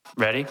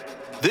Ready?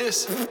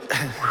 This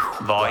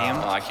Volume.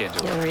 Oh, I can't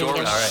do it. Door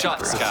was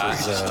shut, Scott.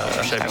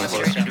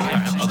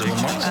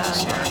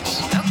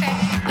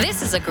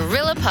 This is a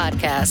Gorilla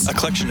Podcast. A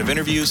collection of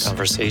interviews,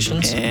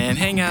 Conversations. and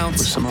hangouts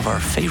With some of our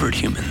favorite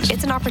humans.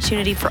 It's an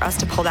opportunity for us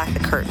to pull back the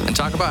curtain. and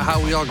talk about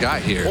how we all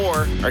got here.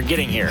 Or are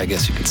getting here. I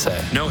guess you could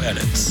say. No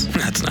edits.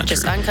 That's not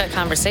Just true. uncut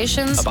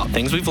conversations About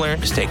things we've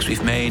learned, mistakes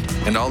we've made.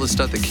 And all the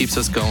stuff that keeps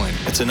us going.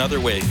 It's another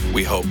way,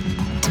 we hope.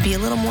 To be a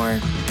little more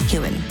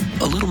human.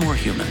 A little more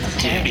human.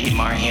 To be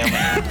more human.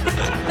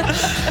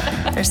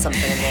 There's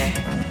something in there.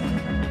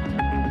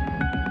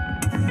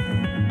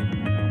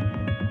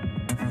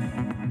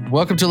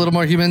 Welcome to A Little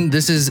More Human.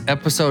 This is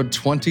episode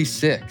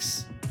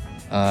 26.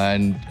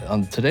 And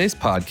on today's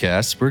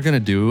podcast, we're going to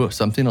do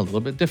something a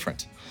little bit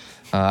different.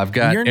 I've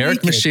got You're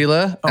Eric naked.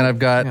 Machiela and I've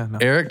got yeah, no.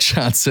 Eric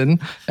Johnson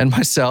and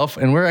myself.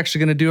 And we're actually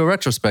going to do a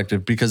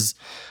retrospective because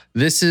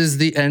this is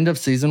the end of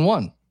season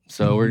one.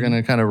 So we're going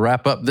to kind of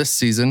wrap up this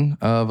season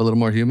of A Little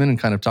More Human and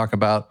kind of talk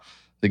about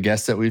the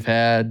guests that we've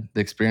had,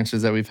 the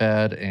experiences that we've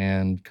had,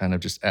 and kind of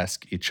just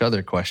ask each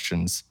other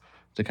questions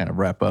to kind of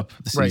wrap up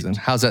the Right. season.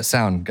 How's that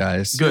sound,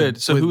 guys? Good.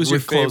 So With- who was your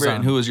with clothes favorite on.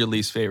 and who was your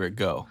least favorite?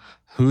 Go.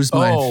 Who's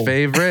my Oh.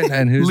 favorite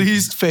and who's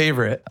Least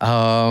favorite.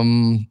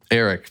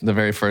 Eric, the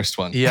very first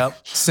one.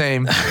 Yep,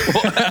 same.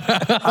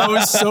 I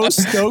was so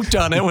stoked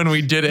on it when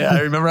we did it.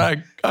 I remember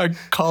I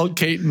called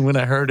Caton when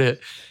I heard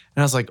it,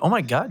 and I was like, "Oh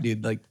my god,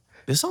 dude! Like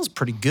this sounds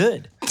pretty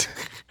good."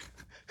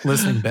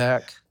 Listening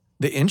back,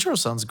 the intro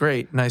sounds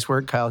great. Nice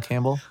work, Kyle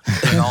Campbell,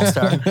 an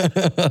all-star.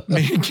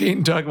 Me and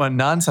Caton talking about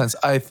nonsense.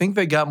 I think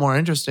they got more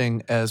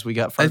interesting as we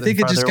got I farther think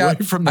and it just farther got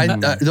away from I,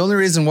 that. the only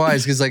reason why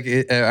is because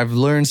I've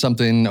learned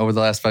something over the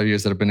last 5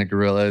 years that I've been at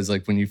Gorilla is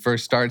like when you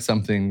first start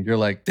something, you're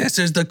like, this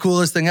is the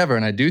coolest thing ever.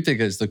 And I do think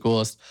it's the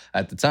coolest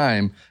at the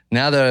time.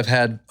 Now that I've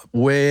had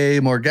way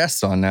more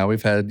guests on now,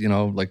 we've had,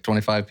 like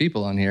 25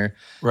 people on here.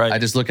 Right. I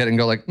just look at it and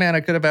go like, man, I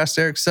could have asked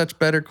Eric such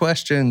better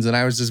questions. And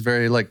I was just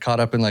very like caught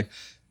up in like,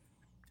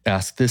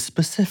 ask this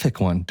specific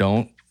one.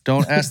 Don't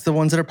ask the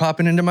ones that are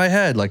popping into my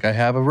head. Like I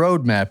have a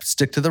roadmap,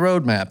 stick to the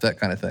roadmap, that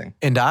kind of thing.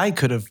 And I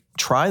could have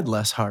tried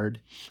less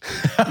hard,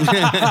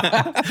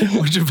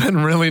 which have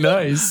been really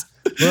nice.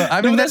 Well,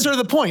 I mean, That's sort of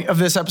the point of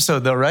this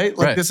episode, though, right?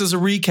 Like, Right. this is a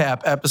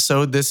recap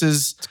episode. This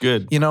is, It's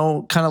good.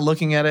 kind of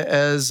looking at it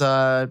as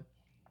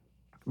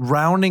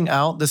rounding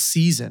out the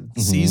season.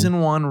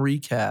 Season one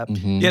recap.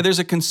 Yeah, there's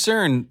a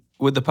concern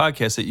with the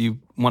podcast that you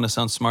want to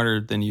sound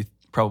smarter than you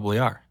probably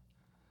are.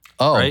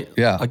 Oh, Right?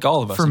 yeah. Like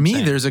all of us. For I'm me,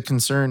 saying. there's a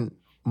concern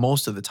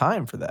most of the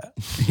time for that.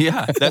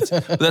 Yeah, that's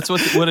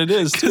what it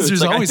is. too. Because It's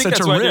there's like, I always think such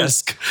that's a why there's-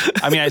 risk.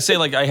 I mean, I say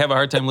like I have a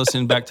hard time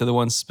listening back to the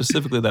ones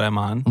specifically that I'm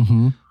on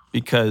Mm-hmm.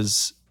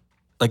 because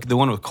like the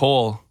one with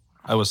Cole,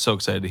 I was so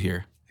excited to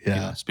hear.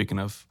 Yeah. Speaking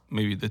of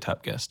maybe the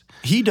top guest.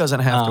 He doesn't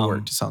have to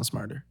work to sound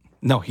smarter.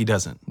 No, he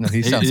doesn't. No,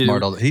 he sounds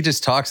smart all the He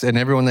just talks, and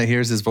everyone that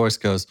hears his voice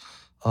goes,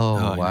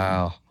 "Oh,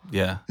 wow."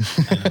 Yeah.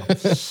 I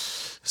know.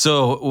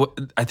 So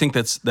I think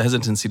that's the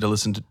hesitancy to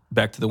listen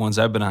back to the ones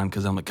I've been on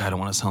because I'm like, God, I don't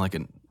want to sound like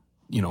a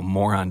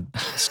moron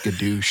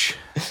skadoosh.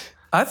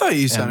 I thought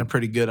you sounded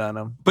pretty good on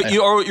him. But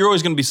you're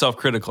always going to be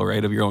self-critical,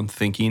 right, of your own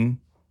thinking.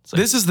 It's like,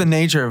 This is the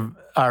nature of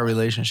our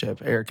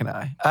relationship, Eric and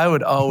I. I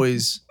would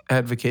always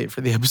advocate for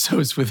the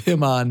episodes with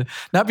him on,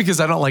 not because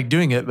I don't like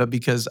doing it, but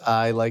because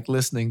I like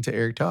listening to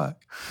Eric talk.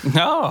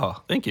 no,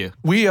 thank you.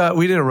 We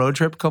did a road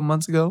trip a couple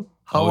months ago.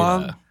 How Oh,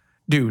 long? yeah.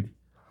 Dude,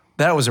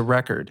 that was a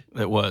record.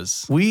 It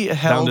was We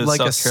held to like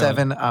a South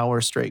Carolina.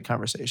 7-hour straight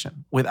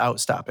conversation without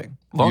stopping.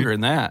 longer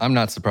than that. I'm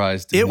not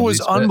surprised. in It the was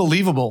least bit.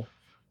 unbelievable.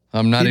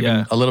 I'm not even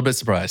Yeah. a little bit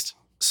surprised.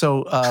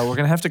 So we're going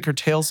to have to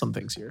curtail some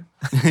things here.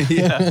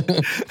 yeah.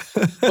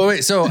 Oh,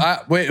 wait. So,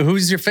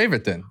 who's your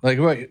favorite then? Like,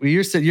 wait,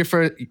 you said your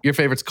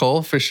favorite's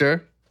Cole for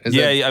sure. Is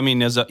Yeah, that- I mean,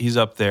 he's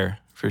up there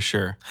for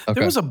sure. okay.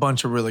 There was a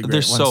bunch of really great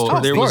There's ones.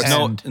 towards there the was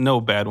end.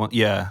 no bad one.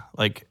 Yeah,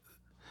 like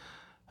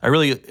I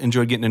really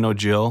enjoyed getting to know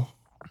Jill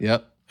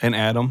Yep. and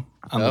Adam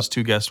on Yep. those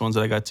two guest ones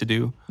that I got to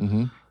do.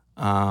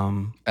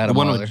 Adam the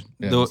one Waller. with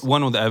Yeah, the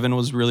one with Evan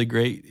was really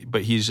great,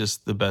 but he's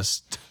just the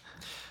best.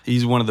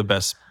 He's one of the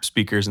best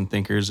speakers and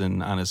thinkers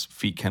and on his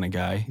feet kind of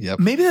guy. Yep.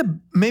 Maybe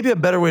a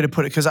better way to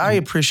put it, because I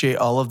appreciate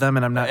all of them,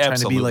 and I'm not trying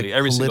to be like Absolutely.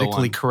 Every single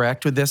politically one.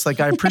 correct with this. Like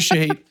I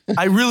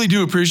really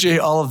do appreciate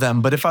all of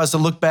them. But if I was to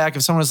look back,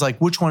 if someone was like,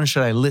 which one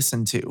should I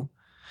listen to?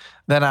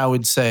 Then I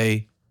would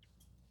say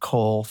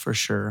Cole for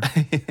sure.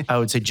 I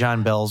would say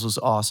John Bell's was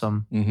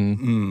awesome.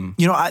 The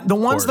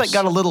ones that course.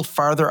 got a little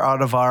farther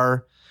out of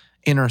our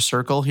inner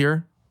circle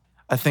here,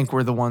 I think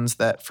were the ones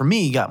that for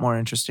me got more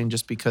interesting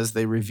just because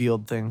they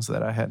revealed things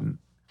that I hadn't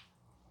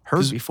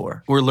heard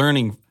before. We're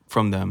learning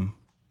from them,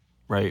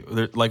 right?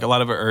 Like a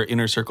lot of our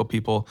inner circle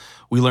people,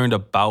 we learned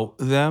about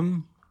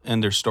them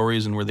and their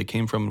stories and where they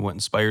came from and what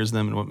inspires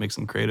them and what makes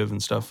them creative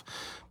and stuff.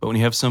 But when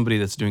you have somebody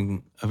that's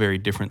doing a very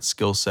different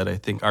skill set, I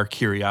think our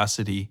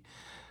curiosity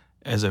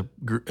as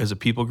a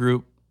people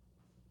group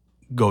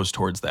goes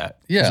towards that.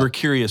 'Cause Yeah. we're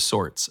curious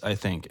sorts, I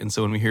think. And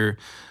so when we hear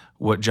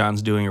what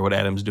John's doing or what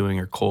Adam's doing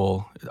or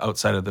Cole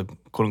outside of the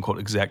quote unquote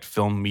exact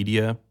film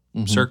media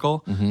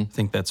circle. I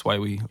think that's why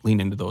we lean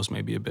into those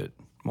maybe a bit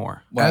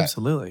more. Well,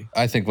 Absolutely.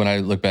 I think when I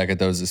look back at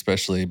those,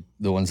 especially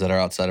the ones that are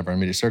outside of our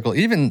immediate circle,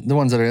 even the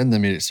ones that are in the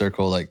immediate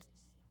circle, like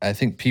I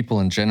think people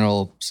in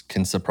general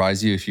can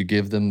surprise you if you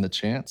give them the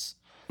chance.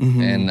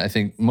 And I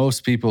think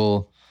most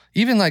people,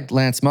 even like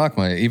Lance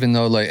Mockma, even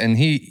though like, and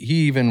he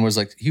even was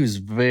like, he was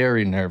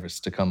very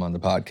nervous to come on the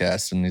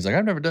podcast. And he's like,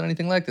 I've never done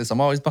anything like this.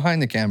 I'm always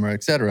behind the camera,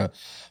 et cetera.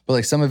 But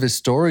like some of his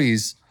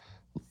stories,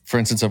 for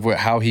instance, of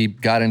how he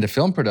got into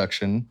film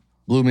production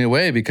blew me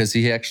away because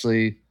he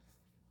actually,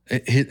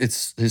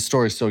 his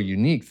story is so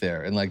unique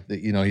there. And like,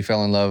 he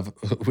fell in love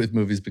with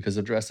movies because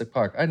of Jurassic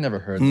Park. I'd never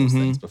heard those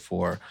things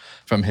before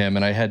from him.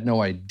 And I had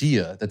no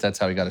idea that that's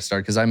how he got to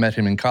start because I met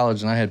him in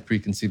college and I had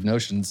preconceived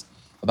notions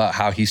about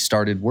how he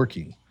started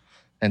working.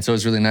 And so it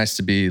was really nice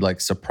to be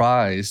like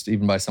surprised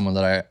even by someone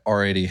that I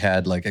already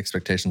had like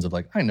expectations of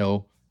like, I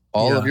know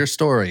all of your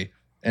story.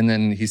 And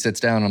then he sits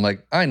down and I'm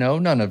like, I know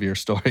none of your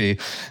story.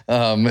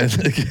 And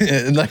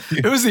like,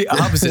 It was the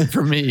opposite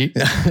for me.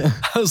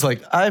 I was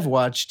like, I've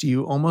watched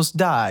you almost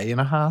die in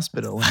a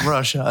hospital in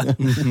Russia.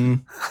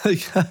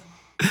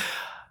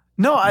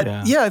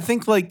 I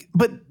think like,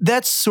 but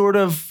that's sort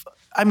of,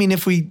 I mean,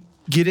 if we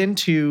get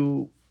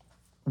into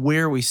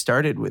where we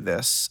started with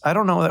this, I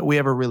don't know that we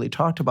ever really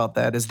talked about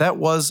that, is that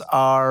was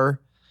our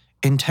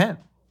intent.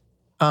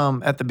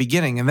 At the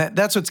beginning. And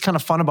that's what's kind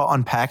of fun about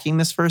unpacking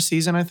this first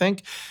season, I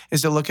think,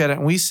 is to look at it.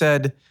 And we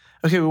said,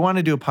 okay, we want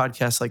to do a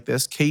podcast like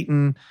this.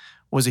 Caton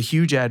was a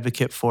huge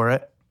advocate for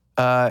it.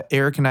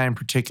 Eric and I in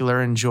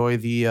particular enjoy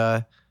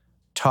the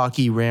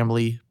talky,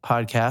 rambly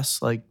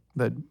podcasts like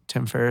the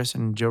Tim Ferriss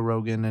and Joe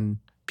Rogan and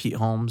Pete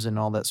Holmes and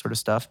all that sort of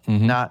stuff.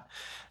 Not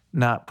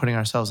putting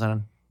ourselves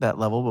on that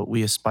level, but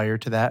we aspire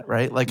to that,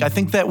 right? Like I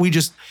think that we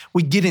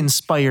get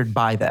inspired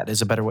by that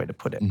is a better way to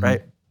put it,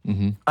 right?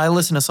 I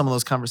listen to some of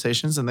those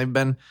conversations and they've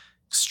been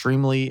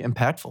extremely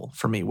impactful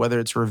for me, whether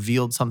it's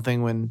revealed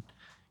something when,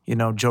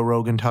 Joe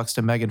Rogan talks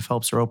to Megan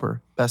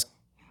Phelps-Roper, best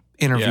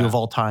interview of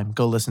all time.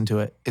 Go listen to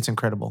it. It's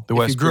incredible.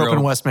 If you grew up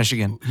in West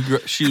Michigan.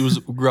 She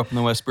grew up in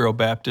the Westboro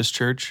Baptist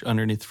Church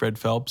underneath Fred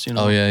Phelps,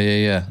 Oh, yeah.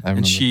 I remember.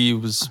 And she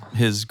was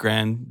his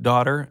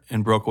granddaughter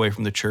and broke away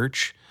from the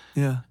church.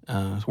 Yeah.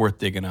 It's worth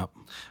digging up.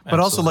 But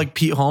also like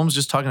Pete Holmes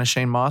just talking to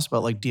Shane Moss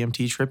about like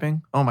DMT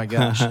tripping. Oh my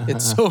gosh.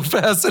 It's so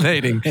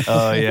fascinating.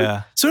 Oh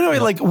yeah. So anyway,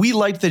 like we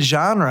liked the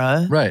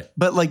genre. Right.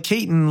 But like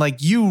Caton,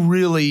 like you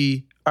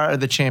really are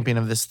the champion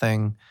of this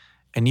thing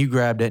and you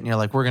grabbed it and you're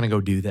like, we're going to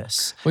go do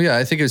this. Well, yeah,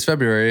 I think it was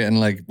February. And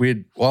like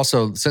we'd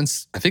also,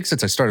 since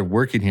I started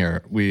working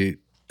here,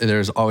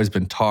 there's always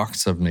been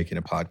talks of making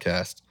a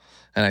podcast.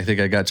 And I think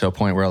I got to a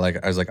point where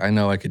I was like, I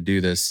know I could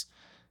do this.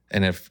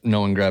 And if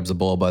no one grabs a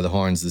bull by the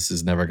horns, this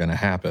is never going to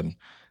happen.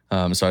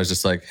 So I was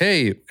just like,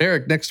 hey,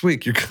 Eric, next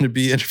week you're going to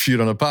be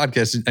interviewed on a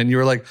podcast. And you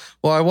were like,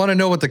 well, I want to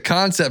know what the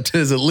concept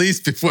is at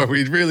least before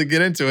we really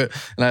get into it.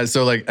 And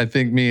I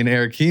think me and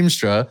Eric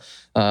Heemstra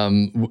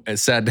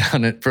sat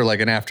down for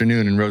like an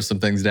afternoon and wrote some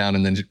things down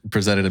and then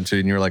presented them to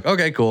you. And you were like,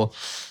 okay, cool.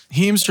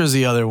 Heemstra's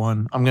the other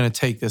one. I'm going to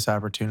take this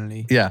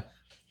opportunity. Yeah.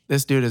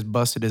 This dude has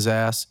busted his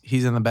ass.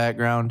 He's in the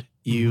background.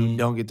 You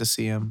don't get to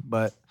see him,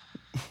 but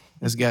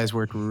this guy's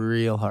worked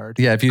real hard.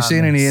 Yeah, if you've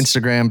seen any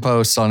Instagram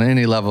posts on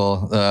any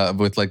level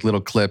with like little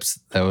clips,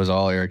 that was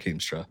all Eric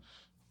Heemstra.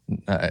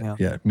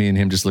 Yeah, me and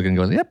him just looking and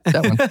going, yep,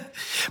 that one.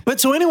 But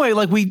so anyway,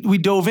 like we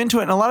dove into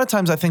it. And a lot of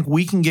times I think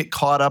we can get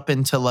caught up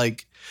into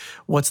like,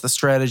 what's the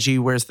strategy?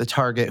 Where's the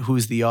target?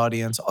 Who's the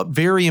audience?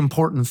 Very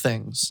important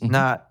things.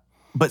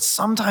 But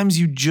sometimes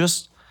you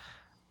just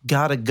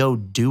got to go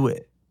do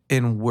it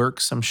and work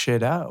some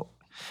shit out.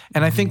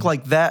 And I think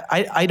like that,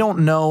 I don't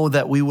know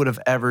that we would have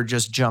ever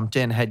just jumped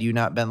in had you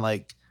not been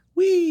like,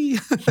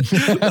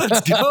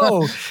 let's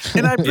go.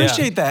 And I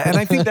appreciate that. And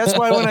I think that's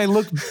why when I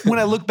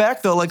look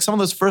back though, like some of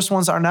those first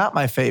ones are not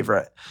my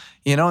favorite,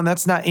 and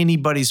that's not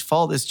anybody's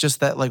fault. It's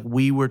just that like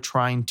we were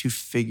trying to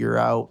figure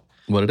out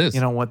what it is,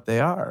 what they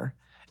are.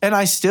 And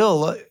I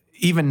still,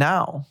 even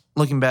now,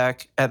 looking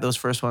back at those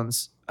first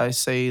ones, I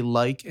say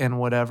like and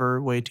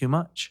whatever way too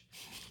much.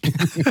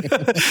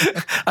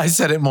 I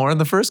said it more in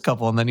the first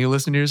couple, and then you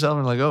listen to yourself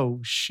and like, oh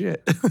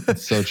shit,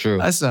 that's so true.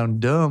 I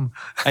sound dumb.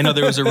 I know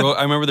there was I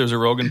remember there was a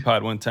Rogan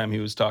pod one time. He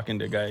was talking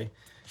to a guy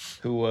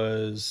who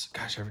was,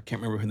 gosh, I can't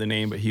remember the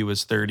name, but he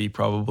was 30,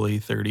 probably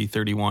 30,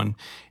 31,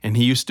 and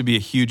he used to be a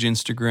huge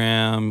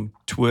Instagram,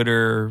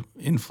 Twitter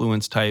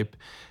influence type,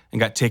 and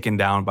got taken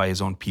down by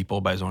his own people,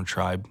 by his own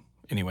tribe.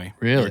 Anyway,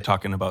 really? We were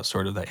talking about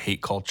sort of that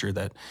hate culture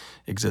that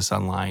exists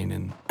online,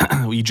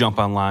 and we jump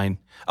online,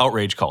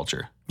 outrage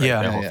culture. Right?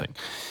 That whole thing.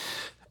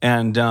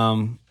 And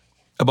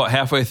about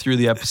halfway through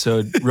the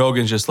episode,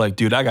 Rogan's just like,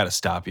 dude, I got to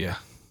stop you.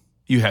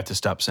 You have to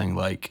stop saying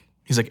like.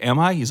 He's like, am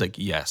I? He's like,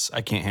 yes,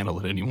 I can't handle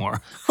it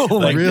anymore.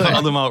 Like, really?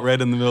 Called him out right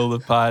in the middle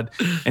of the pod.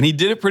 And he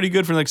did it pretty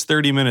good for the next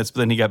 30 minutes, but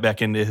then he got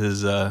back into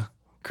his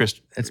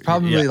It's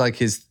probably like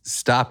his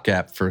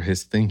stopgap for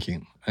his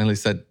thinking. At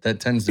least that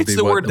tends to be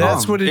the word.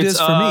 That's what it is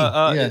for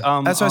me.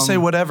 That's why I say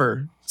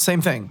whatever.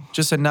 Same thing.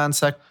 Just a non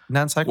sequitur.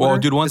 Well,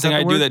 dude, one thing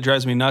I do that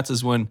drives me nuts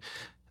is when,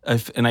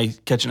 and I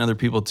catch in other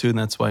people too, and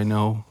that's why I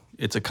know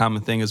it's a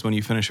common thing is when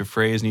you finish a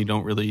phrase and you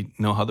don't really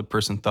know how the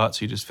person thought,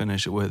 so you just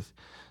finish it with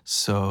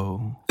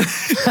 "so."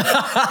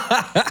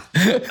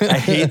 I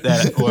hate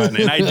that one,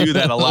 and I do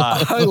that a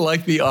lot. I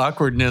like the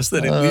awkwardness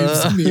that it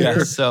leaves in the Yeah,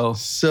 air. so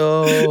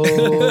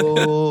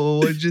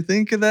what'd you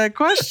think of that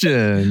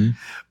question?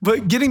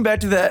 But getting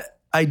back to that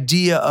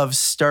idea of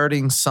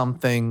starting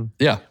something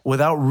Yeah.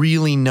 without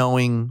really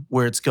knowing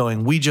where it's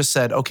going, we just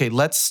said, okay,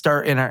 let's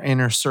start in our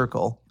inner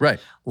circle. Right.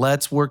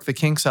 Let's work the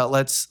kinks out.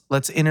 Let's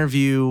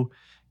interview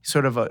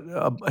sort of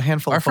a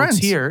handful Our of folks friends.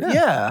 here.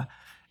 Yeah.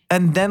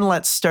 And then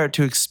let's start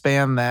to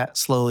expand that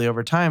slowly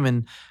over time.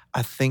 And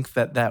I think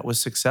that was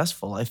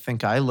successful. I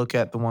think I look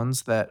at the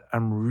ones that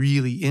I'm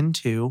really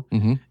into,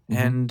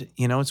 and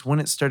it's when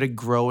it started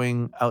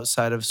growing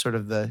outside of sort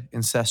of the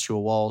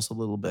incestual walls a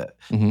little bit.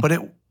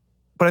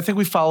 But I think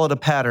we followed a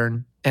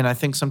pattern, and I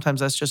think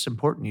sometimes that's just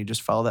important. You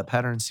just follow that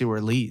pattern and see where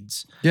it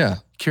leads. Yeah.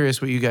 Curious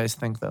what you guys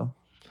think, though.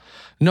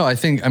 No, I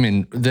think,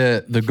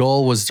 the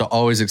goal was to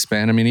always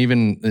expand.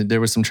 Even there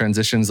were some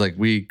transitions, like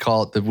we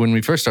call it, when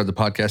we first started the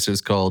podcast, it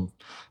was called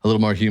A Little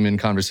More Human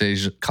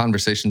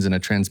Conversations in a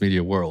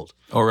Transmedia World.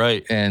 all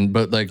right.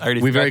 But like, I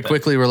already we forgot very that.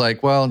 quickly were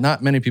like, well,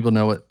 not many people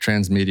know what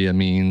transmedia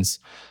means.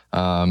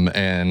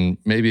 And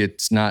maybe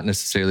it's not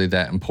necessarily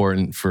that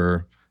important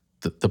for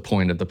the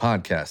point of the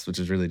podcast, which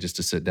is really just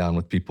to sit down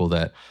with people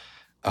that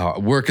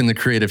work in the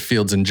creative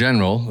fields in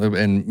general,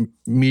 and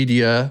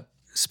media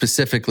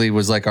specifically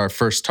was like our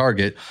first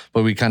target,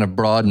 but we kind of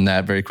broadened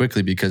that very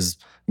quickly because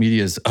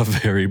media is a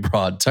very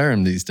broad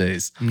term these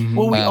days.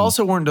 Well, we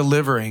also weren't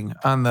delivering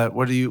on the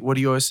what do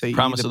you always say?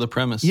 Promise of the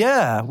premise.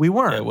 Yeah, we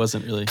weren't. Yeah, it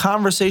wasn't really.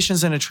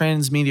 Conversations in a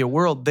transmedia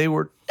world. They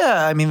were.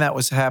 Yeah, that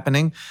was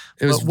happening.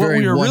 It was but what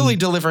very we were one- really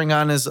delivering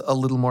on is a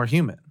little more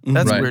human.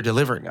 That's what Right. we were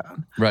delivering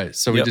on. Right.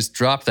 So we Yep. just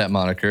dropped that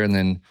moniker and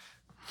then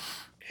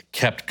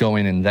kept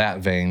going in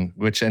that vein,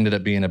 which ended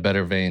up being a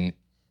better vein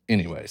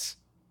anyways.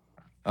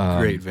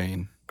 Great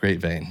vein. Great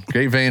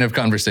vein of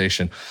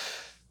conversation.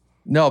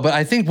 No, but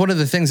I think one of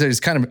the things that is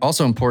kind of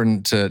also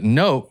important to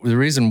note, the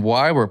reason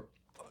why we're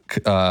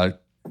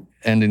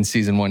ending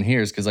season 1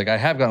 here is because like I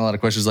have gotten a lot of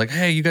questions like,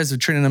 hey, you guys are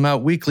turning them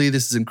out weekly.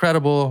 This is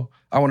incredible.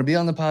 I want to be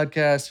on the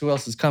podcast. Who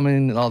else is coming?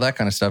 And all that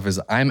kind of stuff. Is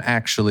I'm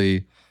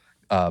actually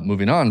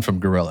moving on from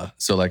Gorilla.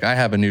 So like I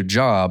have a new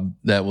job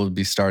that will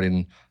be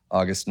starting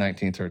August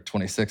 19th or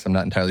 26th. I'm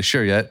not entirely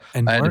sure yet.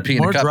 And I had to pee in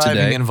a more cup driving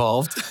today.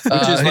 involved.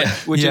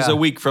 Which is Yeah. a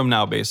week from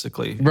now,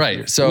 basically.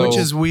 Right. So Which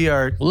is we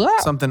are Wow.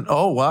 something.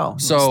 Oh wow!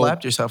 So-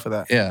 Slapped yourself for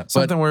that. Yeah, but-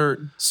 something we're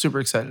super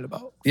excited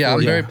about. yeah,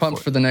 I'm Yeah. very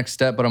pumped for the next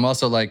step, but I'm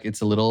also like,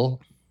 it's a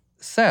little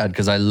sad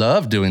because I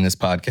love doing this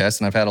podcast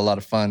and I've had a lot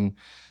of fun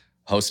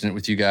hosting it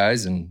with you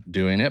guys and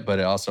doing it, but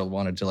I also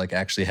wanted to like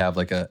actually have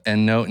like a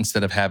end note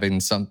instead of having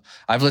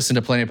I've listened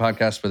to plenty of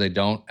podcasts where they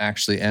don't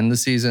actually end the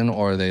season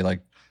or they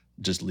like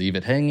just leave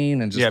it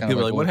hanging and just Yeah, kinda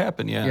people are like, what well,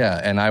 happened? Yeah. Yeah,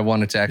 and I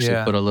wanted to actually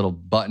Yeah. put a little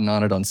button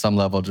on it on some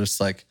level, just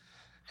like,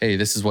 hey,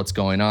 this is what's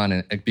going on.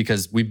 And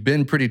because we've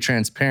been pretty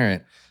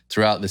transparent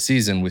throughout the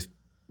season with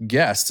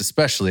guests,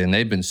 especially, and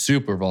they've been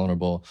super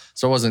vulnerable.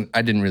 So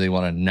I didn't really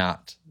want to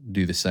not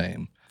do the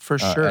same For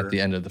sure. at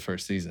the end of the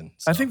first season.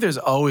 I think there's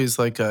always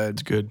like a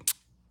Good.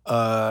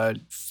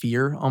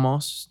 fear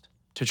almost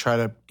to try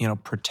to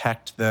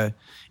protect the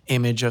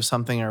image of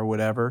something or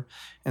whatever,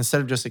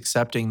 instead of just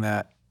accepting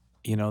that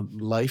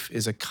life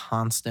is a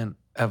constant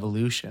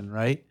evolution,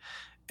 right?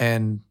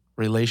 And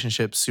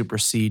relationships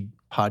supersede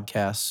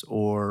podcasts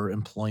or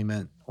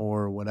employment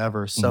or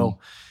whatever. So,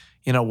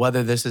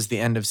 whether this is the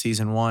end of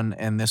season 1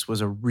 and this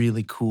was a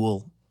really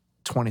cool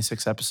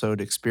 26 episode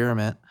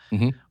experiment,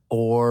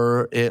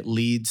 or it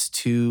leads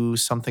to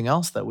something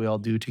else that we all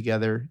do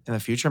together in the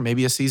future,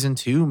 maybe a season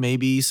 2,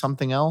 maybe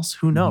something else,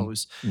 who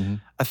knows?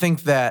 I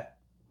think that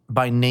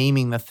by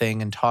naming the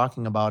thing and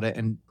talking about it,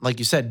 and like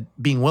you said,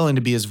 being willing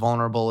to be as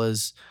vulnerable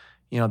as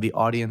the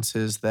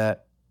audiences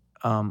that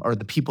or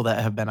the people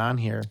that have been on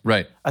here,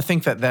 right. I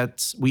think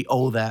we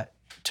owe that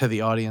to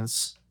the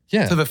audience,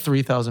 Yeah. to the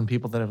 3,000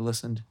 people that have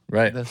listened.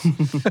 Right. To this.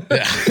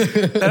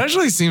 That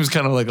actually seems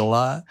kind of like a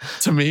lot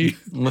to me.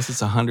 Unless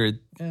it's 100,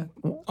 Yeah.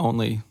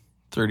 only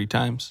 30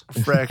 times.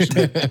 Fraction.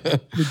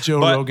 The Joe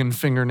But- Rogan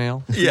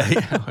fingernail. Yeah.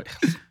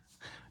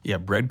 Yeah,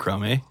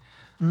 breadcrumb, eh?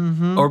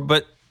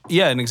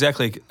 And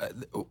exactly.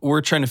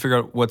 We're trying to figure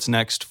out what's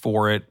next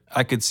for it.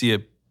 I could see a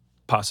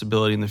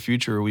possibility in the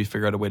future where we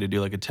figure out a way to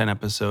do like a 10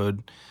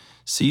 episode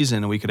season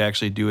and we could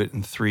actually do it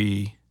in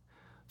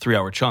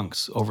 3-hour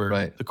chunks over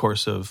Right. the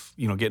course of,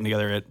 getting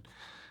together at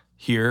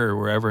here or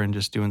wherever and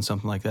just doing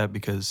something like that.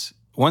 Because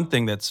one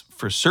thing that's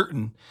for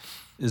certain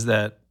is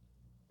that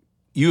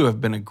you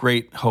have been a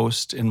great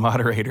host and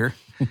moderator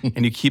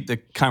and you keep the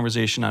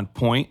conversation on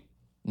point.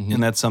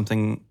 And that's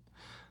something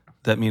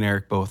that me and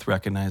Eric both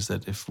recognize,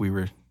 that if we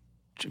were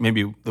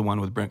maybe the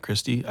one with Brent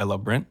Christie, I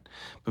love Brent,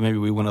 but maybe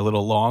we went a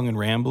little long and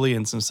rambly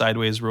and some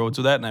sideways roads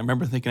with that. And I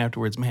remember thinking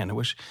afterwards, man, I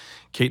wish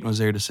Caton was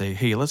there to say,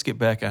 hey, let's get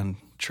back on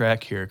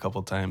track here a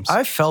couple times.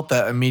 I felt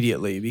that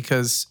immediately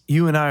because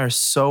you and I are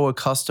so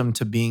accustomed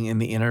to being in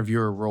the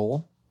interviewer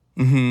role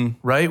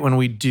right? When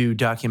we do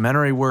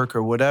documentary work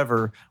or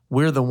whatever,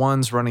 we're the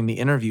ones running the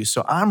interview.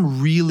 So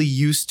I'm really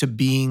used to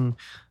being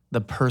the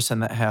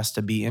person that has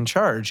to be in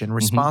charge and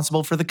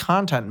responsible for the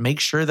content, make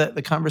sure that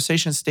the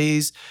conversation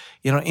stays,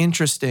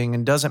 interesting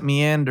and doesn't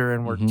meander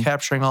and we're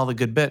capturing all the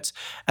good bits.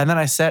 And then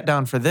I sat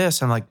down for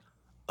this. I'm like,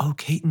 oh,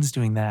 Caton's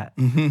doing that.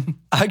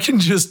 I can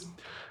just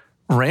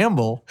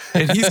ramble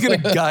and he's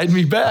going to guide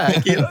me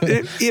back.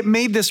 It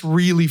made this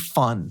really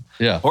fun.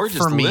 Yeah. Or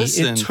just for me.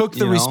 listen, It took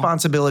the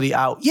responsibility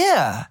out.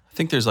 Yeah. I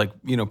think there's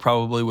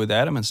probably with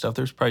Adam and stuff,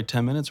 there's probably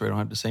 10 minutes where I don't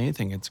have to say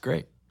anything. It's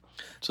great.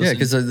 Yeah,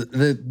 because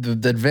the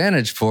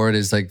advantage for it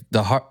is like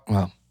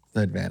the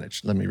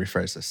advantage. Let me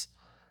rephrase this.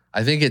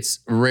 I think it's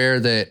rare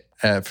that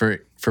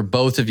for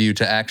both of you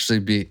to actually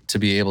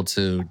be able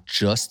to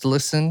just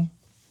listen,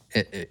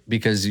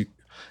 because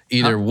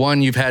either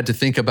one, you've had to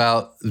think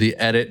about the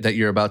edit that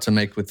you're about to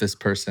make with this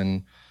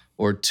person,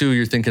 or two,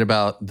 you're thinking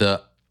about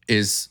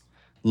is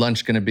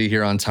lunch going to be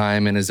here on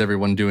time, and is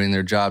everyone doing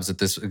their jobs at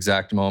this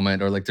exact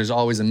moment, or like there's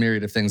always a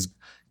myriad of things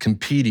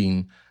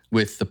competing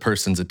with the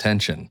person's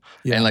attention.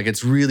 Yeah. And like,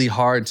 it's really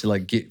hard to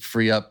like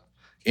free up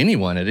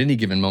anyone at any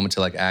given moment to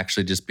like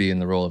actually just be in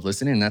the role of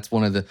listening. And it's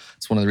one of the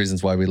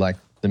reasons why we like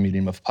the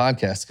medium of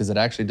podcasts, because it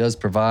actually does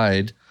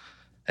provide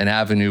an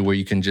avenue where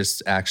you can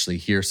just actually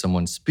hear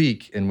someone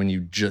speak. And when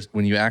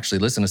you actually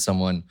listen to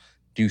someone,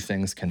 new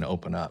things can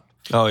open up.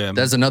 Oh yeah.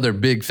 That's another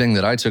big thing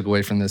that I took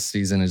away from this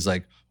season is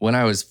like, when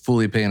I was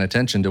fully paying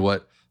attention to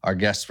what our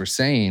guests were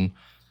saying,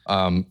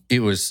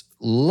 it was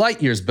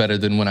light years better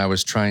than when I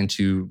was trying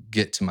to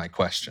get to my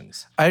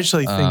questions. I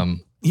actually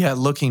think,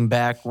 looking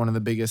back, one of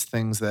the biggest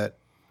things that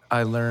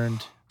I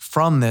learned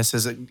from this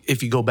is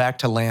if you go back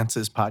to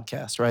Lance's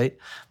podcast, right?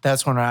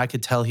 That's when I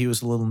could tell he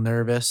was a little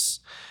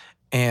nervous,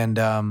 and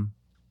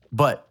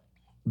but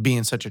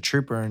being such a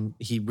trooper, and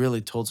he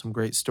really told some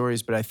great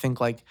stories. But I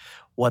think like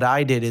what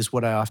I did is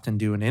what I often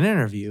do in an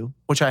interview,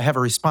 which I have a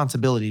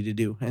responsibility to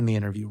do in the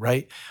interview,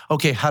 right?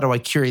 Okay, how do I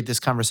curate this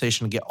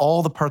conversation to get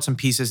all the parts and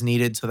pieces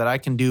needed so that I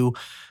can do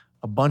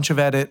a bunch of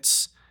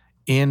edits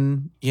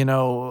in,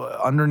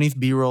 underneath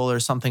B-roll or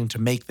something to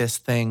make this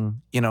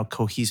thing,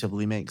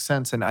 cohesively make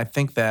sense. And I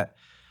think that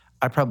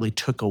I probably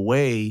took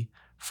away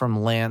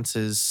from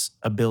Lance's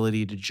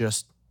ability to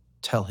just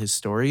tell his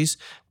stories,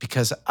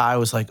 because I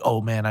was like, oh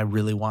man, I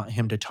really want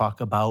him to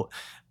talk about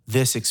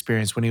this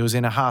experience when he was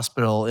in a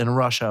hospital in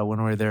Russia when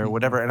we were there or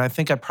whatever. And I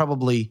think I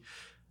probably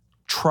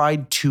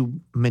tried to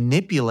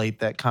manipulate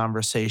that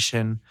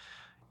conversation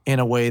in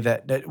a way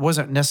that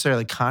wasn't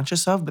necessarily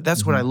conscious of, but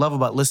that's what I love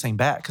about listening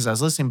back, because I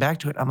was listening back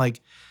to it. I'm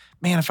like,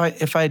 man, if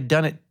I had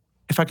done it,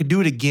 if I could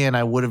do it again,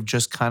 I would have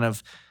just kind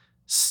of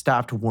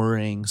stopped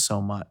worrying so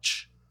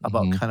much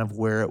about kind of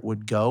where it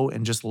would go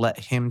and just let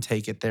him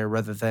take it there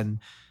rather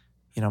than,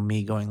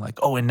 me going like,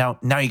 oh, and now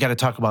you got to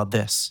talk about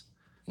this.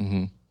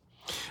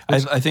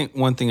 I think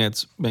one thing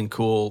that's been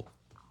cool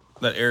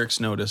that Eric's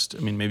noticed, I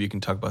mean, maybe you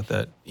can talk about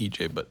that,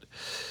 EJ, but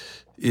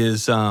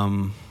is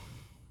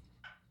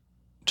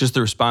just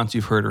the response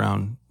you've heard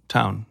around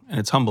town. And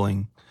it's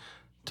humbling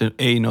to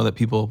know that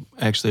people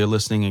actually are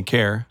listening and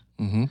care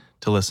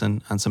to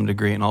listen on some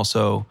degree, and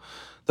also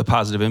the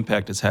positive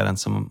impact it's had on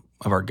some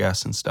of our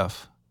guests and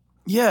stuff.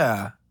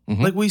 Yeah.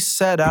 Like we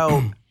set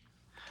out,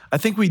 I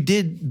think we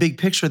did big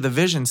picture. The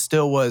vision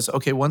still was,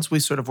 okay, once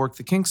we sort of work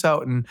the kinks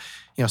out and,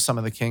 some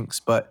of the kinks,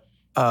 but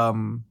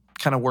kind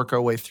of work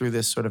our way through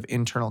this sort of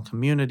internal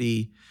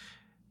community,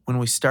 when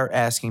we start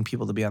asking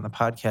people to be on the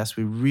podcast,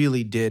 we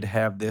really did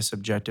have this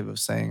objective of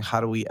saying,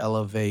 how do we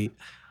elevate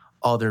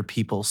other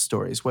people's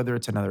stories, whether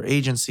it's another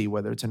agency,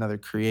 whether it's another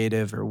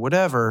creative or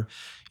whatever,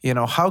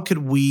 how could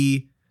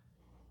we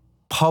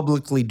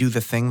publicly do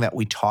the thing that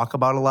we talk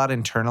about a lot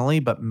internally,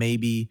 but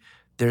maybe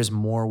there's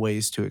more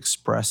ways to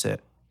express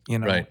it,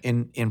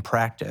 in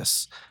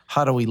practice.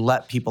 How do we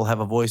let people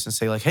have a voice and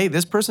say like, hey,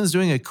 this person's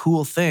doing a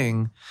cool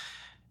thing,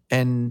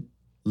 and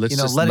let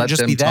it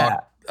just be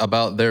that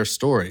about their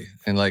story,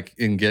 and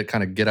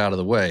get out of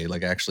the way,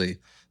 like actually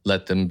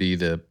let them be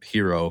the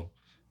hero.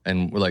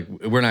 And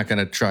we're not going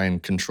to try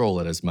and control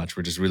it as much.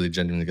 We're just really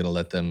genuinely going to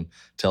let them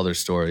tell their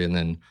story, and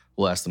then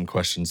we'll ask them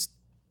questions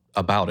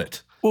about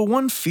it. Well,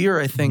 one fear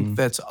I think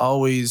that's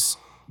always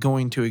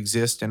going to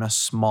exist in a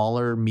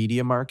smaller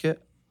media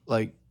market,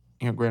 like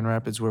Grand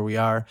Rapids where we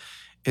are,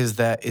 is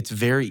that it's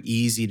very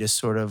easy to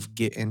sort of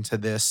get into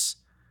this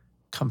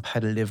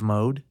competitive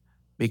mode,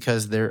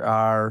 because there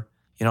are,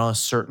 a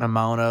certain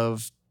amount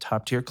of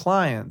top tier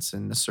clients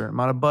and a certain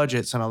amount of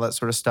budgets and all that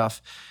sort of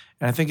stuff.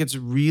 And I think it's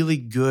really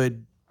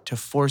good to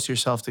force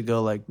yourself to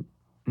go like,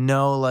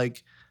 no,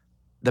 like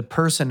the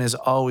person is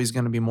always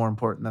going to be more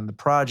important than the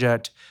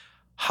project.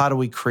 How do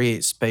we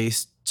create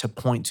space to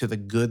point to the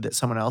good that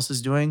someone else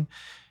is doing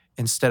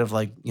instead of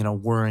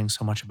worrying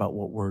so much about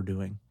what we're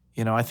doing?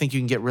 I think you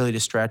can get really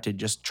distracted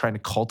just trying to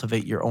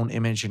cultivate your own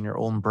image and your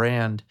own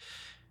brand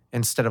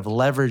instead of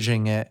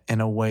leveraging it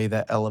in a way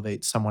that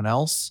elevates someone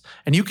else.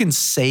 And you can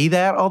say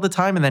that all the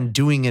time, and then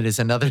doing it is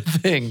another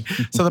thing.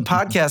 So the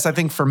podcast, I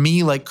think for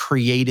me,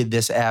 created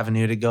this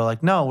avenue to go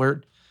no,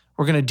 we're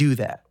going to do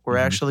that. We're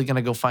actually going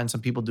to go find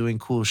some people doing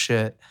cool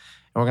shit,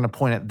 and we're going to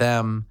point at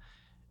them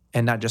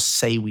and not just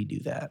say we do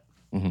that.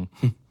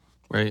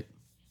 Right.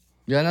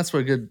 Yeah, and that's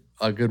where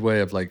a good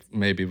way of like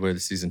maybe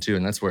with season 2,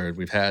 and that's where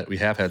we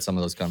have had some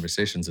of those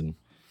conversations, and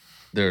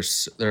there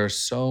are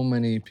so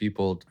many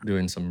people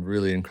doing some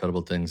really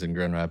incredible things in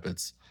Grand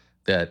Rapids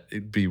that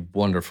it'd be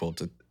wonderful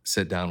to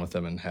sit down with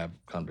them and have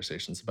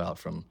conversations about,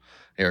 from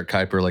Eric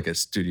Kuiper, like at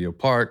Studio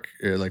Park,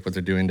 like what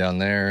they're doing down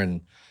there.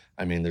 And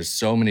I mean, there's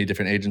so many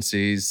different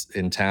agencies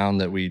in town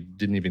that we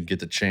didn't even get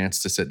the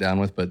chance to sit down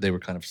with, but they were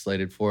kind of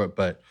slated for it.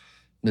 But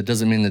that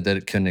doesn't mean that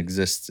it couldn't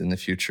exist in the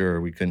future,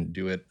 or we couldn't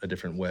do it a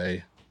different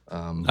way.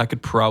 I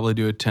could probably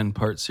do a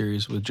 10-part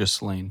series with just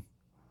Slane.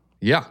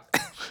 Yeah.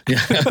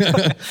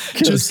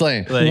 Just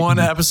Slane. One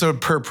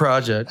episode per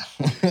project.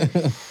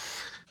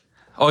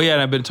 Oh, yeah,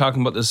 and I've been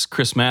talking about this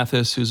Chris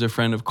Mathis, who's a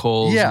friend of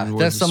Cole's. Yeah, and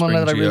that's was the someone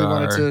that I Spring really GR.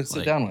 wanted to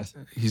sit down with.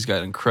 He's got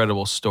an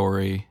incredible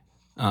story.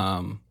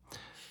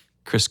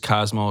 Chris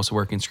Cosmos, a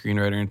working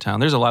screenwriter in town.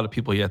 There's a lot of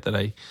people yet that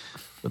I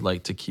would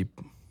like to keep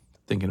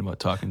thinking about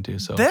talking to.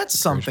 So That's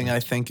something I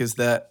think is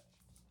that,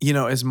 you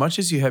know, as much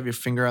as you have your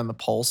finger on the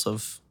pulse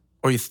of,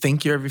 or you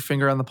think you have your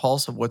finger on the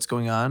pulse of what's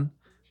going on,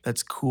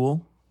 that's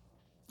cool.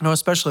 You know,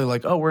 especially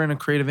like, oh, we're in a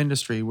creative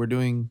industry. We're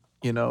doing,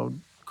 you know,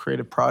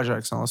 creative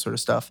projects and all that sort of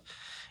stuff.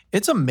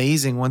 It's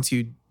amazing once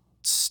you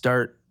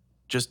start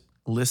just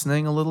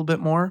listening a little bit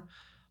more,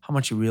 how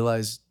much you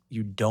realize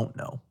you don't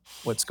know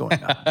what's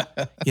going on.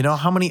 You know,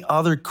 how many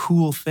other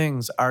cool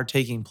things are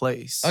taking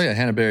place. Oh yeah,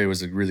 Hannah Berry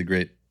was a really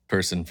great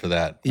person for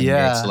that.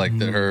 Yeah. It's like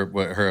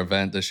her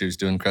event that she was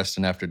doing,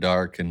 Creston After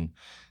Dark, and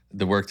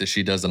the work that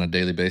she does on a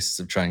daily basis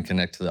of trying to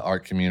connect to the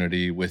art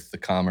community with the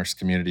commerce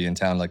community in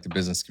town, like the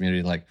business community,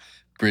 and like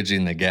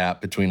bridging the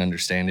gap between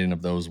understanding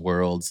of those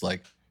worlds.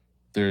 Like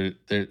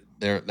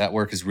that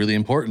work is really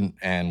important,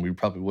 and we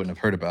probably wouldn't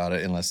have heard about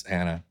it unless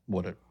Hannah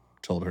would have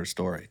told her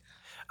story.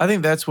 I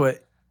think that's why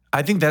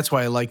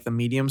I like the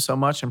medium so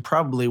much, and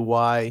probably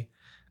why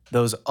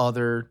those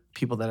other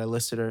people that I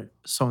listed are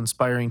so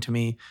inspiring to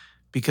me,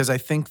 because I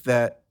think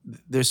that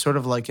there's sort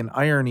of like an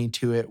irony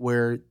to it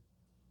where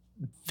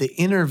the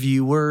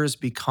interviewers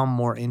become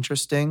more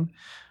interesting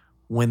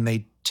when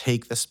they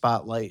take the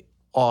spotlight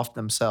off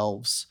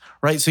themselves,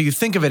 right? So you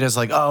think of it as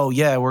like, oh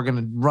yeah, we're going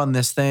to run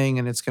this thing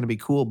and it's going to be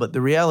cool. But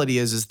the reality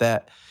is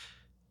that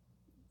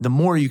the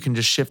more you can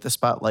just shift the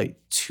spotlight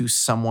to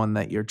someone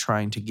that you're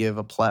trying to give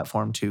a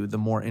platform to, the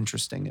more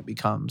interesting it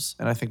becomes.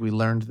 And I think we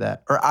learned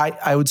that, or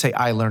I would say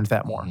I learned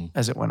that more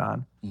as it went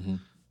on. Mm-hmm.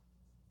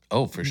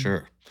 Oh, for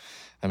sure.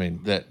 I mean,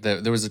 that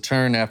there was a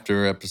turn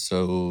after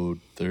episode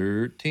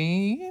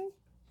 13,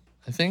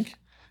 I think,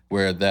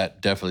 where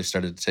that definitely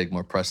started to take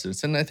more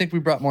precedence. And I think we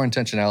brought more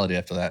intentionality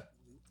after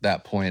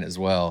that point as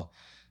well,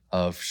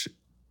 of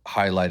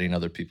highlighting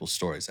other people's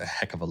stories a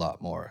heck of a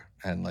lot more,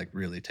 and like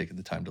really taking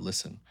the time to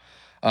listen.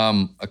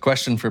 A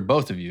question for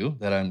both of you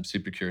that I'm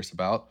super curious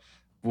about.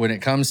 When it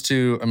comes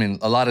to, I mean,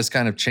 a lot is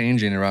kind of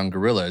changing around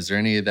Gorilla. Is there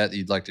any of that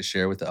you'd like to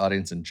share with the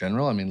audience in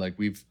general? I mean, like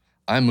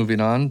I'm moving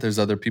on. There's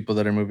other people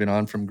that are moving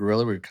on from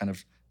Gorilla. We're kind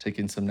of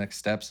taking some next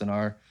steps in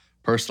our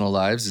personal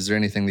lives. Is there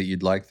anything that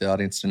you'd like the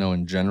audience to know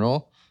in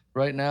general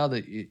right now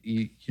that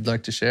you'd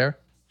like to share?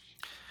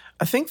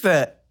 I think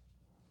that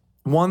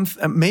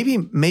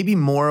maybe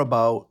more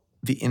about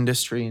the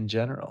industry in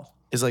general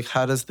is like,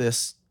 how does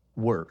this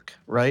work,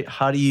 right?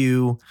 How do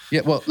you?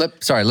 Yeah, well,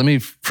 let me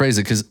phrase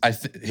it, because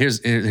here's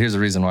the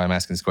reason why I'm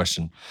asking this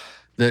question.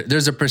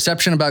 There's a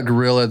perception about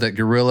Gorilla that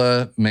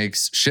Gorilla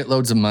makes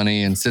shitloads of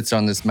money and sits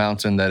on this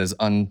mountain that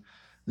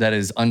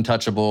is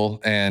untouchable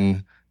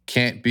and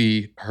can't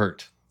be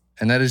hurt.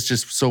 And that is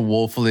just so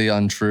woefully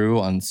untrue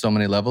on so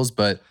many levels.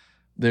 But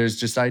there's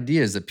just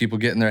ideas that people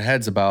get in their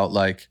heads about,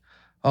 like,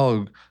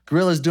 oh,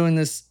 Gorilla's doing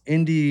this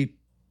indie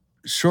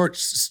short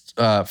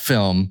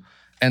film,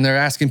 and they're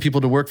asking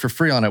people to work for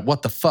free on it.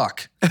 What the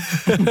fuck?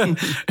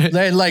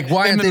 They like,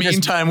 why In aren't the they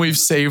meantime, we've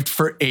saved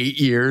for 8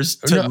 years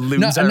to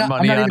lose our money. I'm not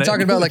on even it.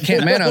 talking about like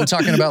Camp Mana. I'm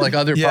talking about like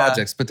other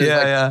projects. But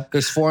there's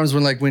there's forums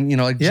when you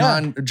know, like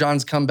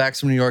John's come back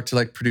from New York to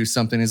like produce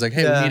something. He's like,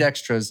 hey, we need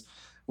extras.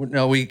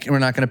 No, we're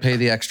not going to pay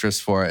the extras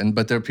for it.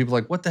 But there are people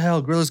like, what the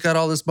hell? Gorilla's got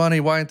all this money.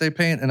 Why aren't they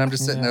paying? And I'm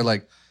just sitting there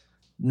like,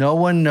 no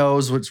one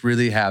knows what's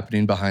really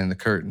happening behind the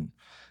curtain.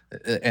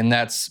 And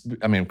that's,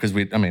 because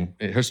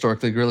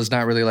historically, Gorilla's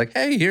not really like,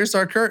 hey, here's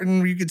our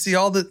curtain. You can see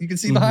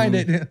behind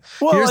it.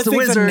 Well, here's I think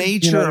wizard. the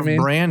nature You know what of I mean?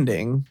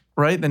 branding,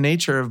 right? The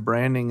nature of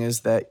branding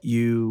is that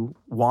you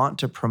want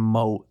to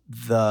promote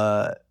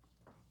what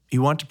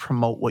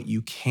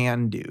you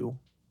can do,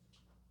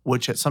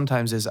 which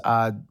sometimes is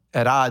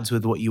at odds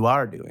with what you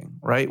are doing,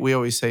 right? We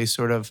always say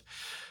sort of,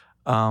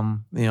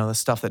 the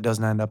stuff that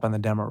doesn't end up on the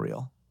demo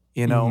reel.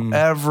 You know,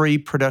 every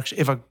production,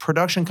 if a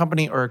production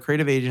company or a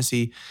creative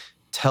agency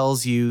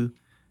tells you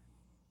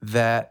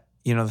that,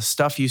 you know, the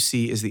stuff you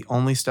see is the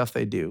only stuff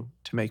they do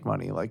to make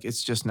money, like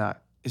it's just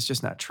not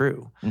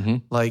true.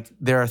 Like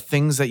there are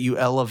things that you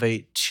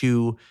elevate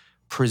to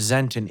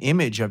present an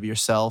image of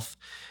yourself.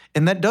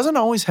 And that doesn't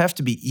always have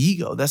to be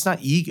ego. That's not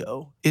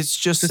ego. It's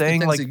just the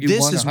saying things like, that you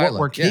this wanna is what we're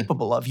highlight. Yeah.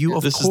 capable of. You,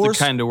 of This course, is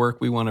the kind of work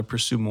we want to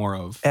pursue more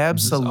of.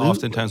 Absolutely. This is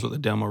oftentimes what the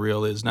demo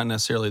reel is, not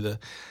necessarily the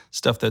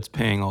stuff that's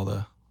paying all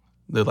the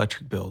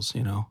electric bills,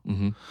 you know?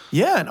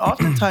 Yeah, and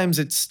oftentimes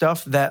it's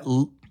stuff that,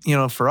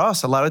 for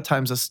us, a lot of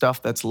times the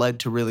stuff that's led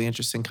to really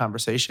interesting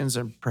conversations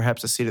and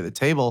perhaps a seat at the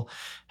table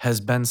has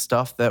been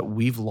stuff that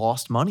we've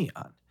lost money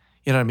on.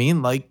 You know what I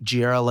mean? Like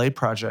GRLA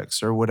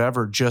projects or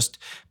whatever, just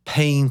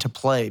paying to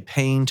play,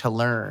 paying to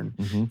learn,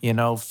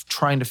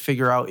 trying to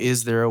figure out,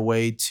 is there a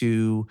way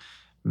to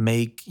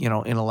make,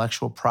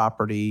 intellectual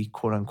property,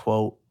 quote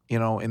unquote, in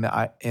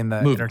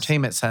the Movies.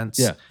 entertainment sense,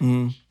 Yeah.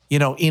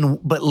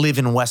 but live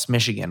in West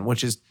Michigan,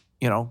 which is,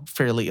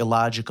 fairly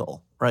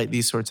illogical, right?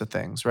 These sorts of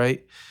things,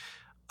 right?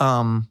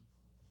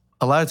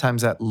 A lot of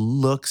times that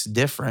looks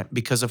different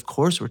because of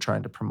course we're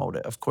trying to promote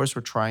it. Of course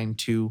we're trying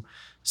to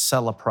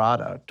sell a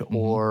product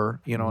or,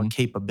 a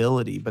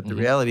capability. But the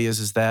reality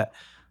is that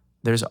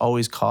there's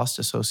always cost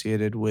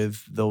associated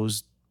with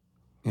those,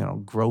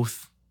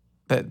 growth,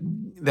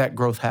 that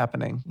growth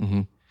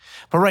happening.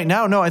 But right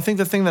now, no, I think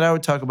the thing that I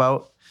would talk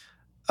about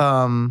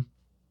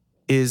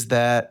is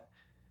that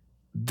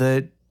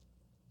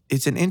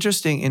it's an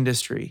interesting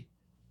industry.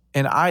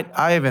 And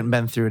I haven't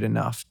been through it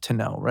enough to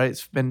know, right?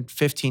 It's been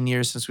 15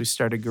 years since we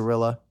started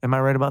Gorilla. Am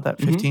I right about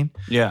that? 15?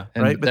 Yeah.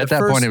 And Right, but at the that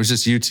first- point, it was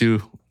just you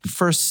two.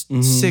 First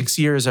 6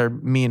 years are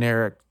me and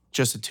Eric,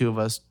 just the two of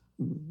us,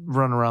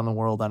 running around the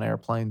world on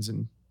airplanes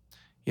and,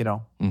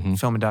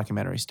 filming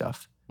documentary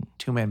stuff.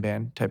 2-man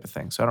band type of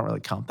thing. So I don't really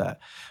count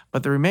that.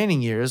 But the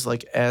remaining years,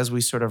 like as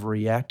we sort of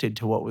reacted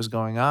to what was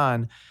going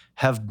on,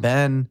 have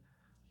been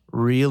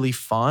really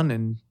fun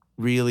and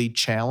really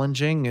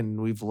challenging, and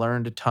we've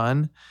learned a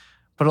ton.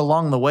 But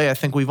along the way, I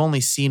think we've only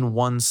seen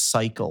one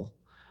cycle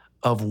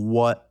of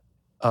what,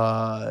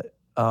 like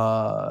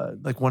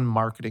one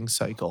marketing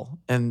cycle.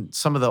 And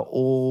some of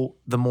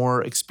the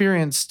more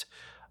experienced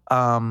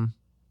ad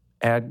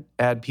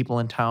people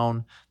in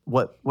town,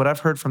 what I've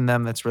heard from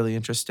them that's really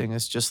interesting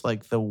is just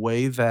like the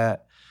way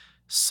that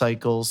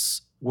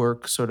cycles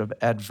work sort of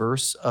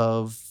adverse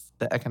of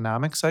the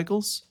economic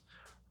cycles,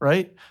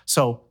 right?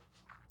 So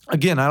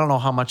again, I don't know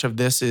how much of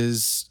this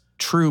is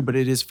true, but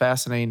it is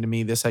fascinating to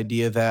me, this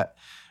idea that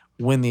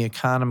when the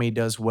economy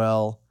does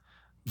well,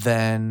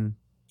 then,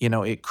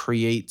 it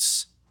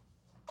creates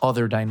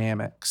other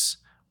dynamics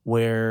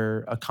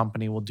where a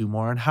company will do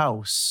more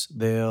in-house.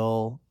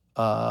 They'll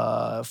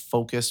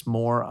focus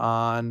more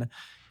on,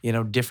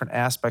 different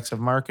aspects of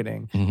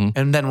marketing.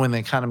 And then when the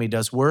economy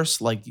does worse,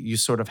 like you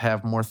sort of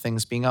have more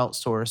things being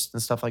outsourced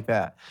and stuff like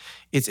that.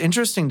 It's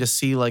interesting to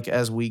see, like,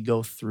 as we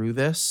go through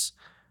this,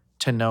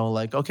 to know,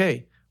 like,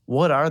 okay,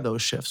 what are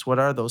those shifts? What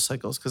are those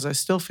cycles? Because I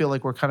still feel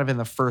like we're kind of in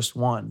the first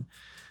one.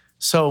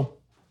 So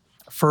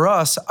for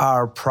us,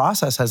 our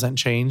process hasn't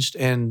changed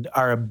and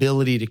our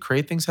ability to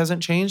create things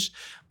hasn't changed,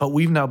 but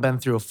we've now been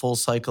through a full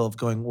cycle of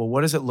going, well,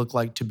 what does it look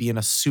like to be in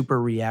a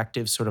super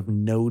reactive, sort of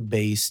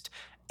node-based,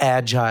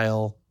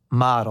 agile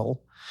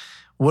model?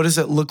 What does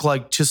it look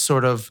like to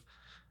sort of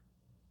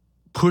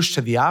push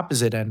to the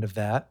opposite end of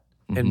that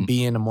and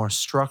be in a more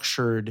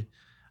structured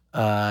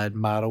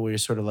model where you're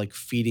sort of like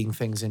feeding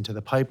things into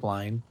the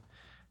pipeline?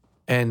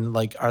 And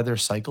like, are there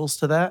cycles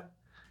to that?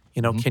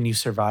 Can you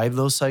survive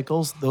those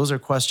cycles? Those are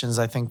questions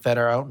I think that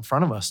are out in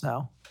front of us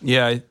now.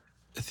 Yeah, I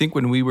think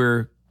when we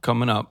were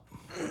coming up,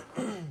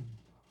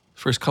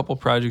 first couple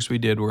projects we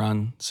did were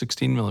on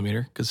 16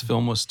 millimeter because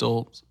film was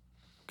still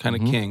kind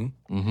of king.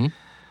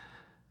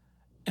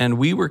 And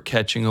we were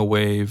catching a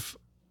wave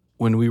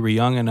when we were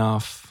young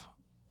enough,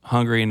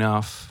 hungry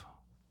enough,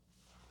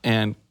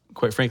 and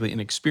quite frankly,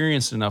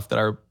 inexperienced enough that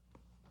our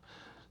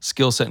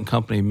skill set and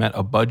company met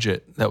a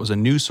budget that was a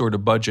new sort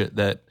of budget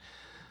that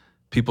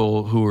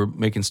people who were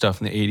making stuff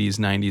in the 80s,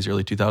 90s,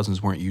 early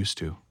 2000s weren't used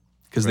to,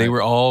 because they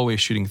were always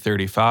shooting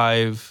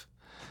 35.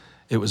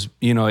 It was,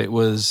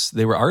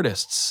 they were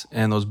artists,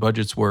 and those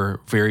budgets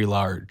were very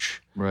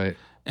large. Right.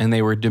 And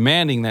they were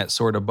demanding that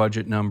sort of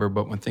budget number,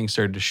 but when things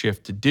started to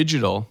shift to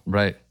digital,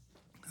 Right.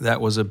 that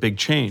was a big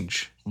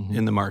change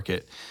in the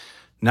market.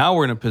 Now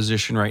we're in a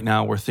position right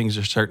now where things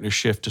are starting to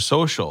shift to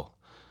social.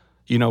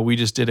 We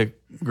just did a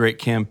great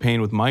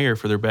campaign with Meyer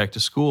for their back to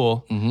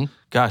school.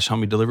 Gosh, how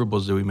many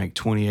deliverables did we make?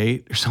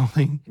 28 or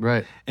something?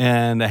 Right.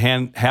 And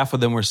half of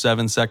them were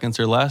 7 seconds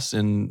or less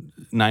in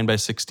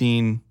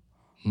 9x16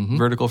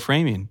 vertical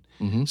framing.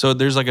 So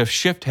there's like a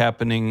shift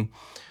happening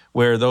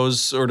where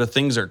those sort of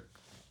things are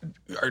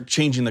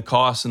changing the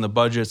costs and the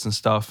budgets and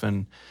stuff.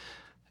 And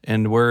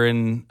we're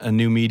in a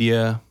new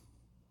media,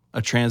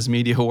 a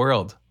transmedia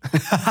world.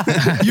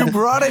 You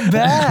brought it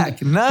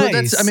back.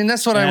 Nice. Well,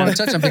 that's what I want to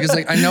touch on, because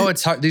like I know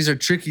it's hard. These are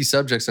tricky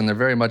subjects, and they're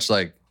very much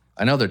like,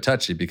 I know they're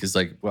touchy because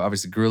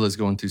obviously Gorilla's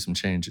going through some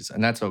changes,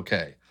 and that's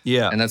okay.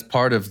 Yeah. And that's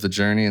part of the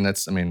journey, and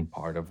that's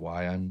part of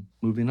why I'm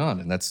moving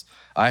on. And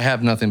I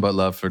have nothing but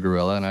love for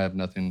Gorilla, and I have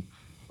nothing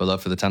but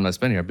love for the time that I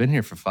spent here. I've been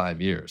here for 5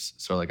 years.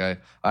 So like I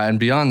and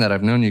beyond that,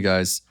 I've known you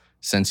guys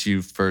since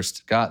you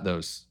first got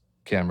those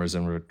cameras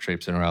and were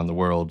traipsing around the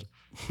world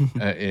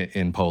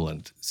in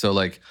Poland. So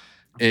like,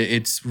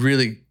 it's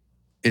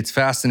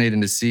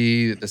fascinating to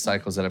see the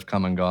cycles that have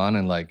come and gone,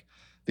 and like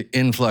the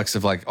influx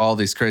of like all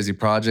these crazy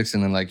projects,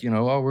 and then like,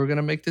 oh, we're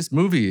gonna make this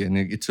movie, and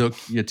it took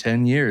you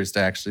 10 years to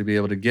actually be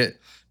able to get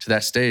to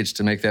that stage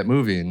to make that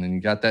movie, and then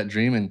you got that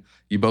dream, and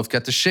you both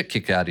got the shit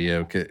kicked out of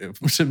you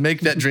to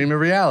make that dream a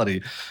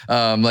reality.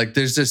 Like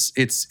there's just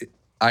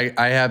I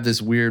have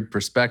this weird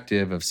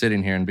perspective of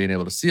sitting here and being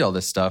able to see all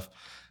this stuff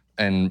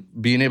and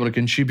being able to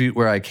contribute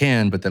where I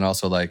can, but then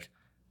also like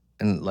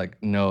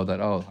know that,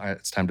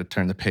 it's time to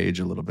turn the page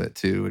a little bit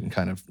too and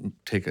kind of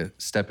take a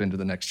step into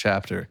the next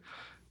chapter,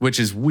 which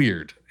is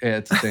weird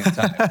at the same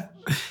time.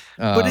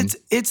 But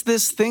it's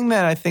this thing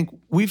that I think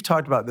we've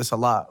talked about this a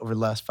lot over the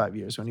last 5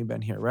 years when you've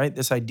been here, right?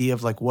 This idea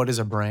of like, what is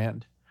a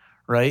brand,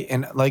 right?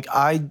 And like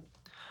I've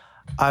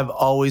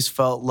always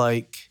felt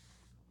like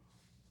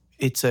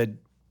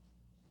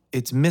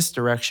it's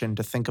misdirection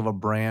to think of a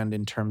brand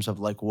in terms of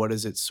like, what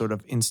is its sort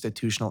of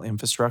institutional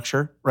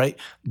infrastructure, right?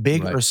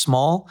 Big or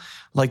small,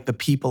 like the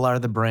people are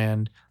the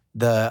brand,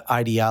 the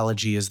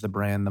ideology is the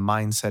brand, the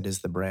mindset is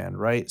the brand,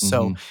 right? Mm-hmm.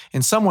 So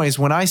in some ways,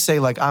 when I say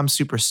like, I'm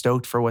super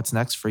stoked for what's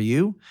next for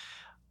you,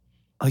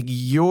 like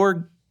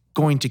you're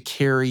going to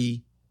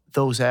carry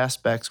those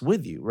aspects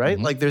with you, right?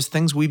 Mm-hmm. Like there's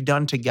things we've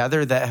done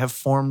together that have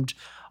formed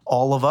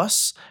all of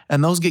us,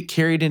 and those get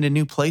carried into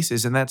new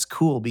places, and that's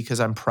cool because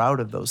I'm proud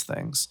of those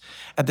things.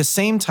 At the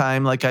same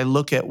time, like I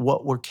look at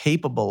what we're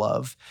capable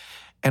of,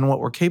 and what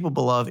we're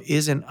capable of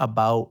isn't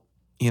about,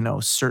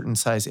 certain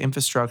size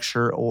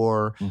infrastructure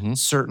or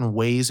certain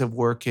ways of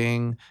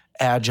working,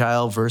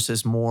 agile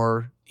versus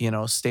more,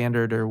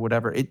 standard or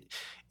whatever.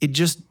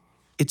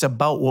 It's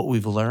about what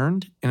we've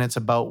learned, and it's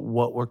about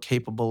what we're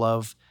capable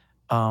of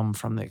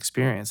from the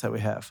experience that we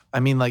have.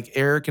 I mean, like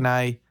Eric and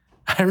I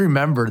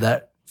remember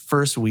that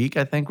first week,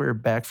 I think we were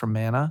back from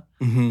Mana,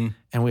 and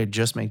we had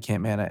just made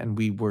Camp Mana, and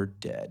we were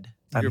dead.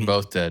 You're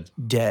both dead.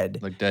 Dead.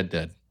 Like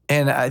dead.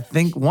 And I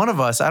think one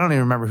of us, I don't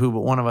even remember who, but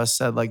one of us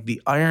said, like,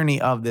 the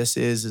irony of this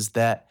is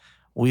that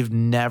we've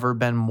never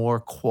been more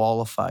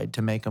qualified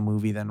to make a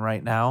movie than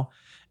right now.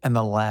 And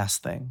the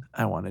last thing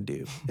I want to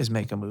do is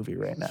make a movie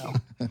right now.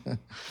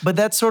 But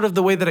that's sort of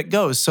the way that it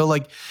goes. So,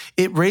 like,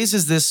 it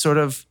raises this sort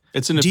of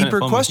deeper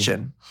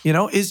question.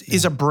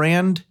 Is a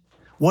brand,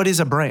 what is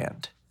a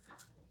brand?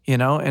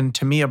 And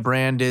to me, a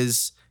brand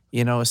is,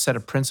 a set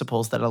of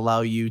principles that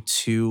allow you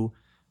to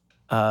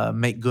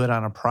make good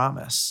on a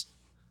promise.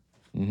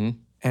 Mm-hmm.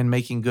 And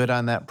making good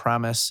on that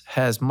promise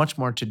has much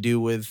more to do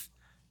with,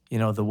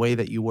 the way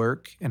that you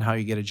work and how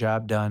you get a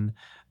job done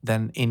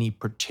than any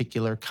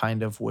particular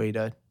kind of way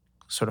to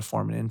sort of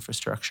form an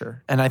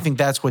infrastructure. And I think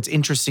that's what's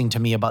interesting to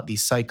me about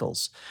these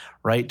cycles,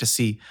 right? To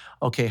see,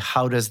 okay,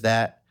 how does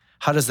that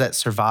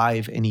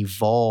survive and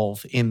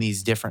evolve in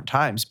these different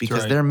times?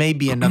 Because there may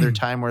be another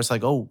time where it's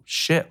like, oh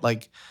shit,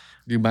 like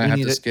you might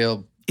have to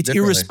scale. It's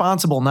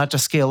irresponsible not to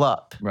scale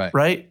up,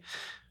 right?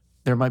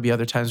 There might be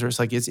other times where it's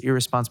like, it's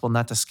irresponsible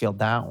not to scale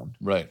down,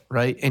 right?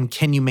 And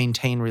can you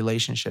maintain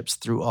relationships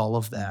through all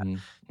of that? Mm-hmm.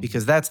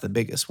 Because that's the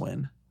biggest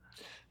win.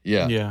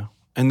 Yeah.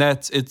 And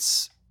it's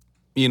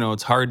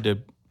hard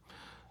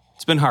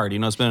it's been hard,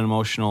 it's been an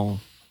emotional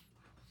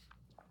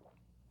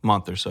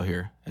month or so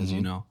here, as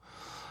you know.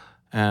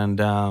 And,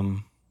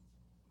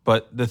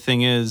 but the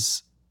thing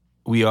is,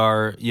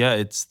 there's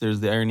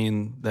the irony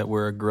in that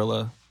we're a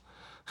gorilla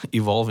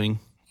evolving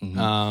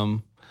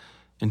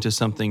into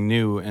something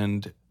new.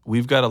 And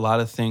we've got a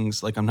lot of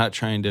things, like we've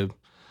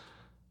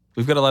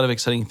got a lot of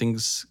exciting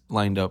things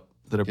lined up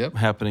that are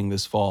happening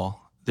this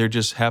fall. They're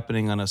just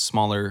happening on a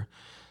smaller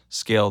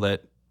scale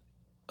that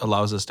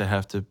allows us to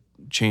have to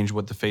change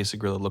what the face of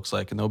gorilla looks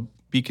like. And there'll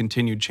be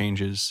continued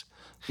changes.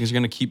 Things are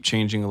going to keep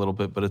changing a little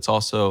bit, but it's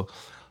also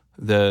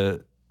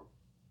the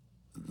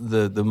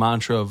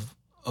mantra of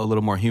a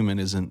little more human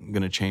isn't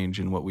going to change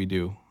in what we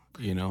do,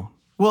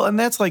 Well, and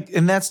that's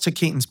to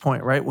Caton's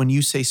point, right? When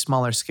you say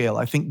smaller scale,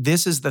 I think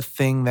this is the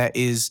thing that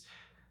is,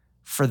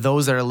 for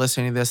those that are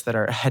listening to this that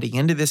are heading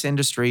into this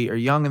industry or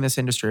young in this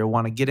industry or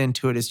want to get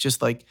into it, it's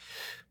just like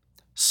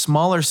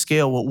smaller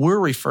scale. What we're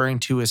referring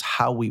to is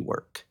how we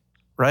work,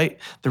 right?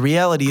 The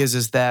reality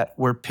is that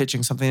we're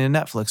pitching something to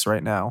Netflix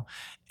right now.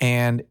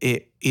 And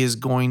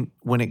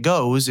when it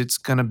goes, it's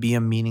going to be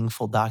a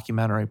meaningful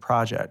documentary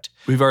project.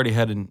 We've already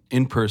had an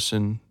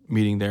in-person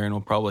meeting there, and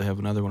we'll probably have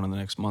another one in the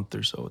next month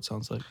or so, it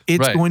sounds like.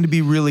 It's going to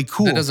be really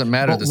cool. It doesn't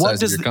matter the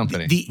size of your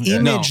company. The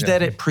image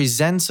that it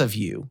presents of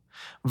you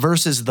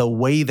versus the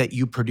way that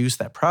you produce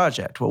that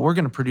project. Well, we're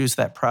going to produce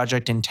that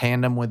project in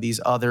tandem with these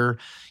other,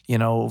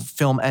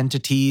 film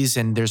entities,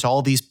 and there's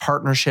all these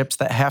partnerships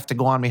that have to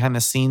go on behind the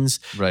scenes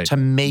to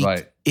make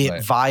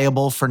it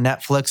viable for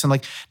Netflix. And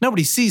like,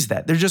 nobody sees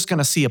that. They're just going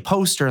to see a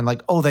poster and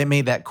like, oh, they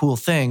made that cool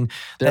thing.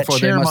 Therefore, that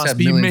chair must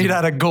be made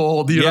out of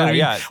gold. You know what I mean?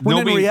 Yeah.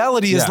 When in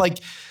reality is like,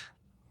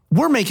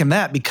 we're making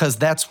that because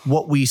that's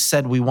what we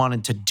said we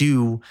wanted to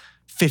do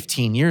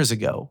 15 years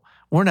ago.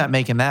 We're not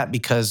making that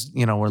because,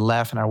 we're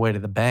laughing our way to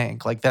the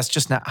bank. Like, that's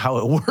just not how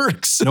it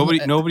works.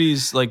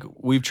 Nobody's like,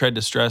 we've tried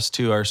to stress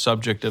to our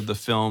subject of the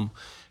film,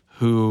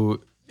 who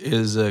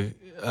is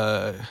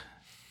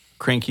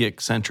cranky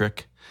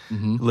eccentric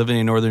living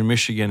in northern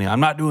Michigan. I'm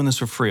not doing this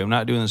for free. I'm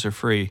not doing this for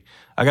free.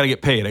 I got to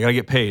get paid. I got to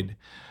get paid.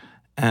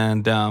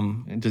 And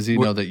does he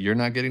know that you're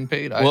not getting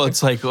paid? Well,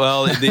 it's like,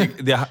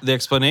 the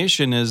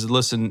explanation is,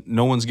 listen,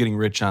 no one's getting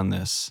rich on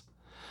this.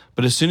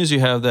 But as soon as you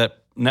have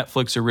that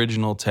Netflix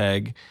original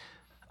tag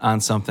on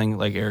something,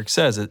 like Eric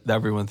says,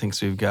 everyone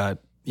thinks we've got,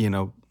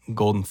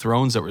 golden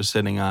thrones that we're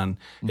sitting on.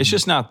 It's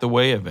just not the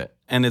way of it.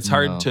 And it's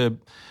hard to,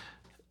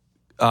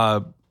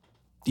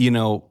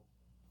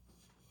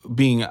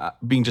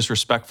 being just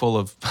respectful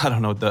of, I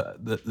don't know,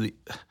 the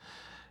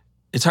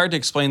it's hard to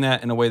explain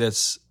that in a way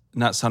that's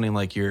not sounding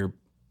like you're,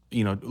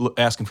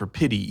 asking for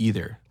pity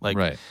either. Like,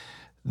 right.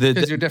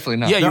 Because you're definitely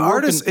not. Yeah, the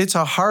artist, the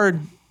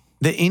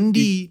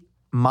indie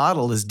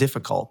model is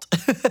difficult.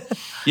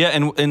 Yeah,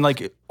 and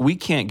like, we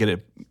can't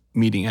get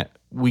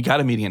we got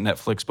a meeting at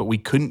Netflix, but we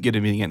couldn't get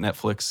a meeting at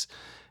Netflix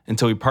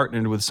until we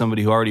partnered with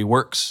somebody who already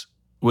works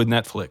with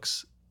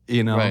Netflix.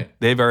 Right.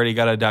 They've already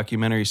got a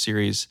documentary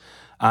series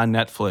on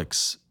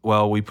Netflix.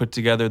 Well, we put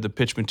together the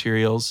pitch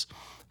materials,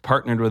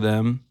 partnered with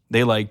them.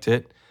 They liked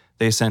it.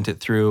 They sent it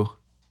through.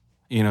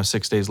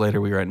 6 days later,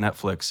 we were at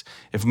Netflix.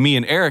 If me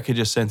and Eric had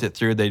just sent it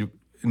through, they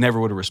never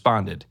would have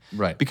responded.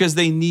 Right. Because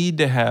they need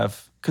to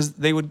have, because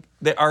they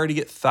already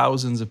get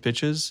thousands of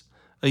pitches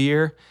a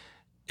year.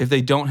 If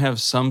they don't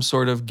have some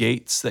sort of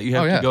gates that you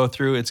have to go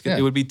through,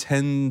 it would be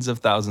tens of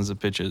thousands of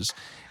pitches.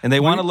 And they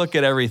want to look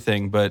at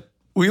everything, but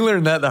we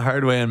learned that the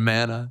hard way in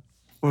Mana.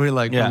 We're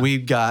like, when we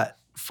got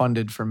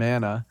funded for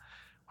Mana,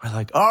 we're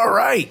like, all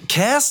right,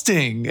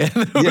 casting. And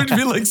it would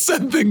be like,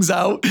 send things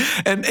out.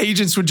 And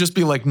agents would just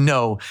be like,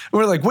 no. And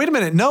we're like, wait a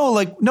minute. No,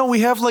 we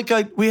have like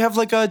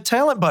a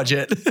talent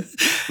budget.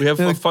 We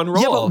have a fun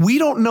role. Yeah, but we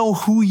don't know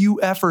who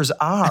you effers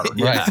are.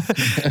 Right.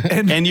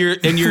 and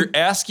you're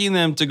asking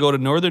them to go to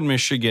northern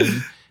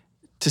Michigan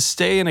to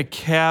stay in a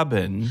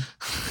cabin,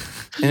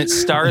 and it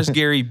stars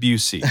Gary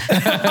Busey.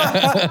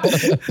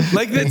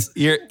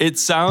 It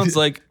sounds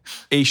like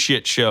a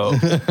shit show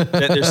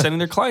that they're sending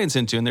their clients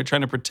into, and they're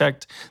trying to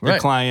protect their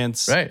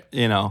clients. Right.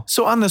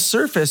 So on the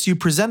surface, you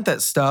present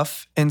that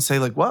stuff and say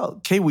like, well,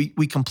 okay,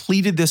 we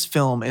completed this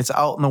film. It's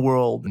out in the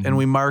world and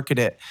we market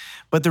it.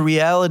 But the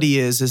reality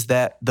is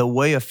that the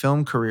way a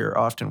film career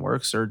often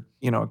works, or,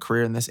 a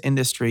career in this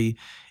industry,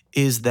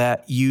 is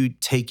that you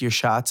take your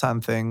shots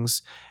on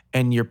things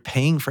and you're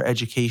paying for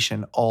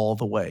education all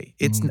the way.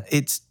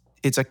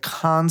 It's a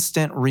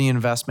constant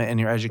reinvestment in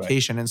your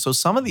education. Right. And so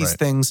some of these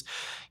things,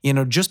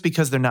 just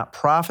because they're not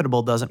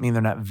profitable doesn't mean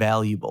they're not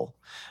valuable.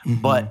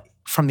 Mm-hmm. But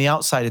from the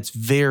outside, it's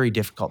very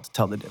difficult to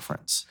tell the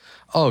difference.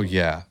 Oh,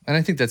 yeah. And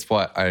I think that's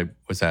what I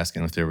was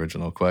asking with the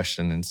original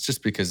question. And it's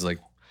just because, like,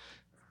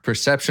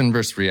 perception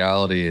versus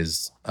reality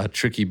is a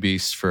tricky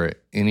beast for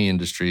any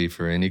industry,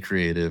 for any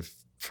creative,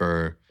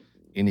 for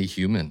any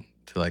human.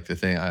 To like the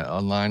thing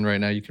online right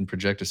now, you can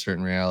project a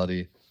certain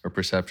reality or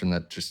perception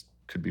that just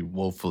could be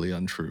woefully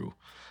untrue.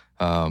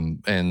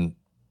 And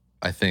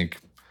I think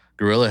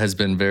Gorilla has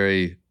been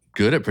very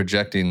good at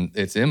projecting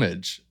its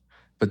image,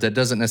 but that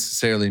doesn't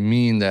necessarily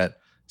mean that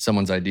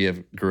someone's idea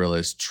of Gorilla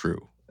is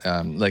true.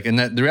 And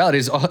that the reality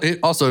is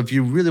also, if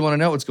you really want to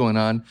know what's going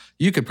on,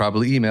 you could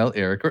probably email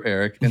Eric,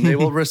 and they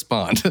will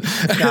respond.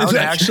 I'll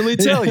actually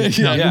tell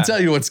you. I'll tell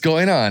you what's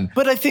going on.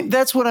 But I think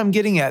that's what I'm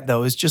getting at,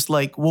 though, is just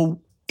like,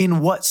 well,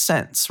 in what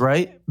sense,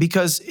 right?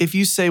 Because if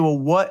you say,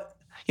 well,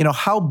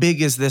 how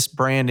big is this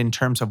brand in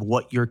terms of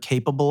what you're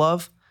capable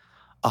of?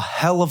 A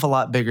hell of a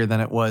lot bigger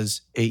than it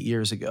was 8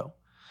 years ago.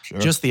 Sure.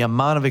 Just the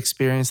amount of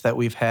experience that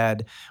we've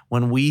had.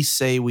 When we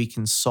say we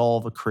can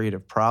solve a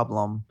creative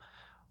problem,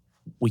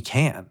 we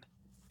can.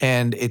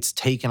 And it's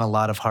taken a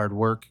lot of hard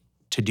work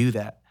to do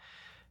that.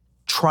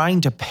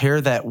 Trying to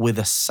pair that with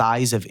a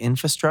size of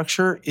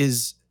infrastructure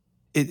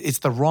it's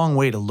the wrong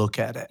way to look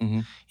at it.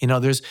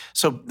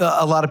 Mm-hmm.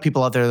 A lot of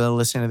people out there that are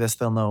listening to this,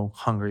 they'll know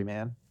Hungry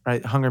Man,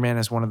 right? Hungry Man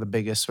is one of the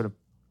biggest sort of,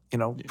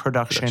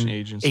 production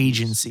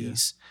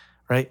agencies,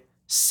 right?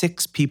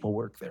 6 people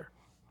work there.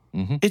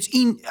 Mm-hmm.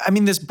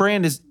 This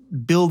brand is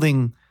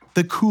building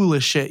the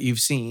coolest shit you've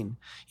seen.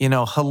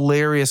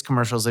 Hilarious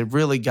commercials. They've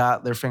really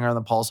got their finger on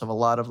the pulse of a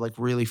lot of like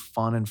really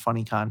fun and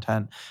funny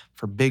content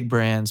for big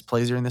brands,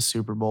 plays during the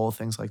Super Bowl,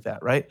 things like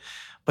that, right?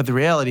 But the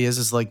reality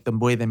is like the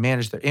way they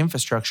manage their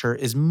infrastructure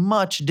is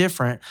much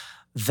different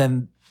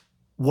than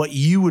what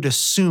you would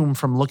assume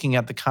from looking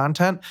at the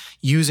content,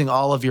 using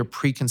all of your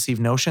preconceived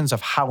notions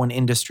of how an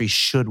industry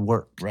should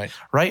work. Right.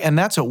 And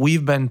that's what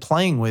we've been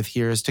playing with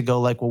here, is to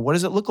go like, well, what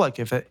does it look like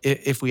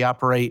if we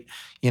operate,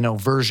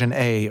 version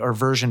A or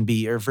version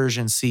B or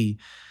version C?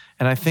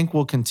 And I think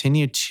we'll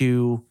continue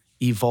to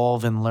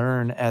evolve and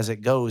learn as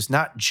it goes,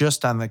 not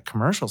just on the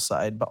commercial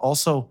side, but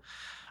also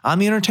on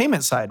the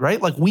entertainment side,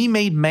 right? Like, we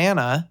made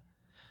Mana.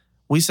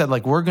 We said,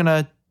 like, we're going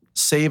to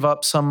save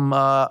up some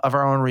of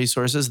our own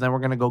resources, and then we're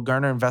going to go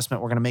garner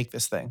investment. We're going to make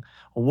this thing.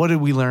 Well, what did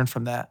we learn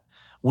from that?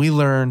 We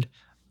learned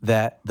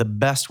that the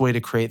best way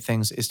to create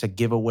things is to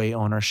give away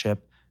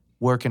ownership,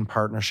 work in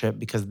partnership,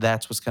 because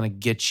that's what's going to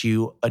get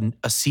you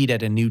a seat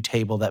at a new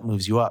table that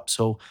moves you up.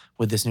 So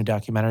with this new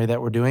documentary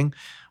that we're doing,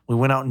 We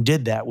went out and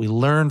did that. We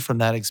learned from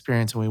that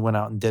experience and we went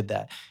out and did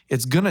that.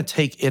 It's going to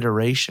take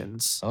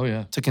iterations Oh,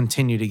 yeah. to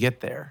continue to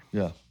get there.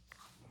 Yeah.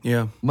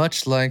 Yeah.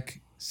 Much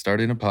like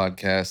starting a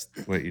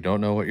podcast where you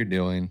don't know what you're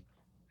doing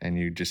and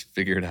you just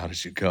figure it out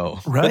as you go.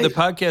 Right. But the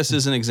podcast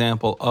is an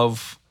example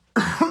of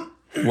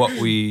what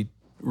we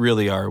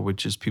really are,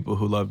 which is people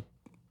who love,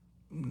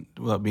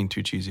 without being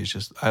too cheesy, it's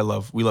just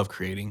we love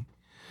creating.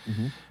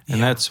 And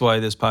that's why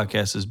this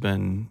podcast has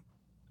been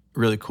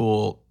really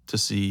cool to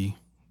see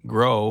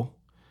grow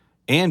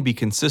and be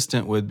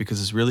consistent with,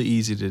 because it's really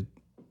easy to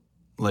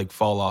like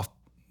fall off,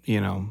 the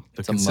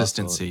It's a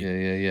consistency. muscle.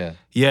 Yeah.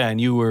 Yeah, and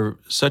you were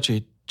such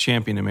a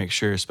champion to make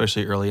sure,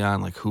 especially early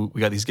on, like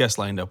we got these guests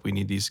lined up. We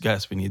need these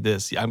guests. We need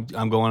this. I'm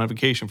going on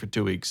vacation for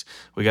 2 weeks.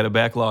 We got to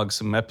backlog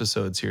some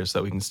episodes here so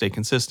that we can stay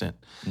consistent.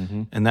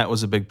 And that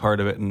was a big part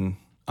of it. And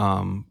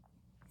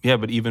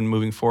but even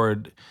moving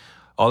forward,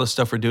 all the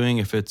stuff we're doing,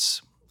 if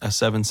it's a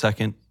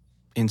 7-second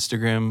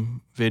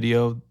Instagram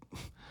video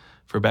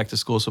for back to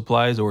school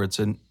supplies, or it's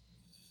an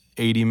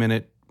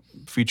 80-minute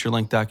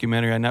feature-length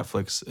documentary on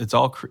Netflix,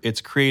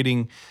 it's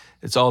creating.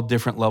 It's all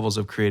different levels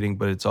of creating,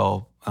 but it's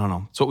all, I don't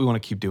know, it's what we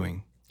want to keep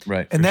doing.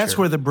 Right. And that's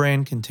where the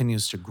brand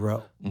continues to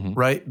grow,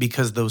 right?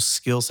 Because those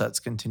skill sets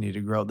continue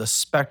to grow. The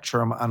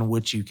spectrum on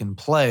which you can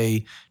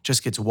play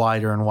just gets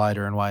wider and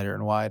wider and wider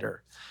and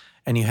wider.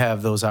 And you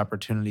have those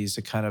opportunities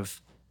to kind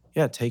of,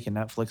 take a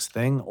Netflix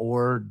thing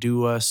or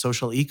do a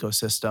social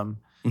ecosystem.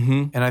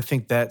 And I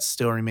think that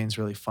still remains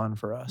really fun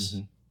for us.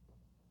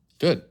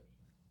 Good.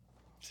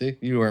 See,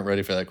 you weren't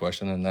ready for that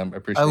question, and I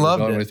appreciate I you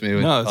loved going it. with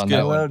me No, it's on good.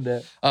 that one. Loved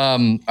it.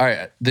 All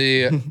right.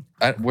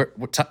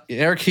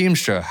 Eric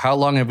Heemstra, how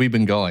long have we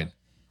been going?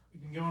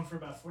 We've been going for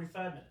about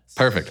 45 minutes.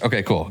 Perfect.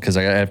 Okay, cool. Because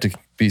I have to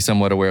be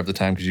somewhat aware of the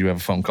time because you have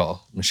a phone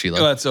call, Machiela.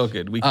 Oh, that's so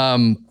good.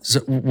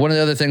 So one of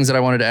the other things that I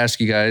wanted to ask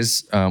you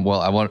guys,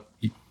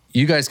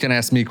 you guys can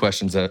ask me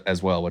questions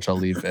as well, which I'll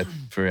leave at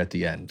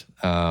the end.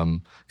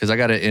 Because I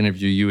got to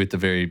interview you at the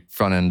very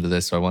front end of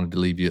this, so I wanted to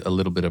leave you a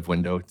little bit of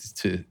window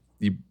to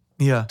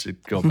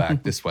go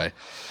back this way.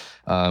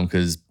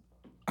 Because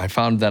I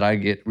found that I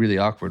get really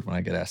awkward when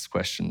I get asked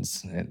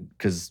questions,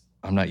 because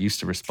I'm not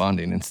used to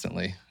responding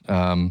instantly.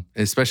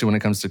 Especially when it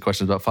comes to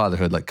questions about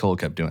fatherhood, like Cole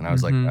kept doing. I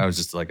was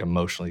just like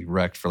emotionally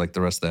wrecked for like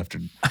the rest of the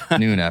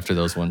afternoon after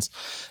those ones.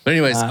 But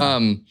anyways,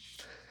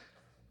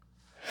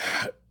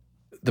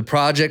 the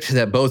project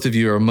that both of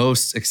you are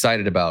most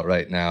excited about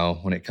right now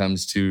when it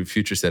comes to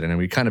future setting, and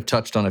we kind of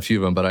touched on a few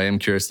of them, but I am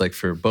curious, like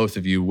for both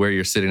of you, where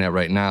you're sitting at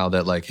right now,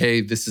 that like, hey,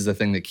 this is the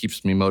thing that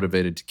keeps me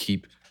motivated to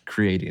keep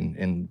creating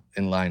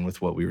in line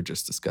with what we were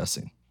just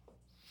discussing.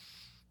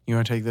 You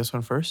want to take this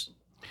one first?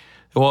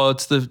 Well,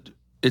 it's the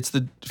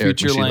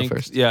feature Machiela length.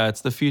 first. Yeah,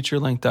 it's the feature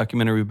length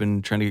documentary we've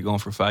been trying to get going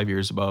for 5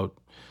 years about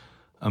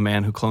a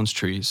man who clones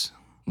trees,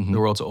 the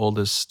world's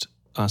oldest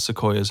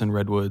sequoias and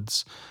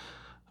redwoods,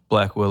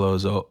 black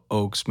willows,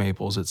 oaks,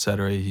 maples,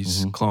 etc.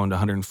 He's cloned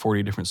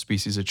 140 different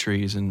species of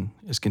trees and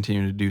is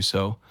continuing to do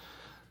so.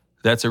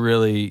 That's a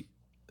really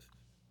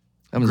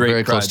That was great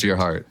very close project. to your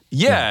heart.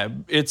 Yeah,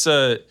 it's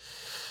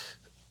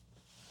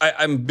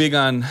I'm big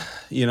on,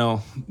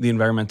 the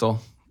environmental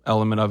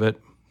element of it,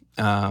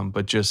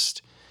 but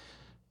just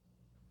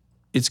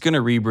it's going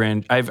to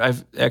rebrand.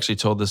 I've actually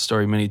told this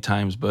story many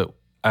times, but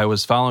I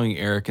was following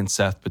Eric and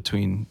Seth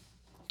between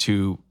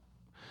two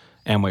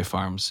Amway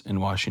farms in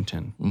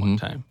Washington one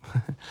time.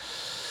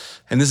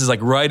 And this is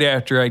like right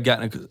after I'd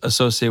gotten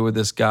associated with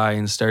this guy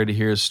and started to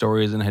hear his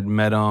stories and had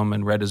met him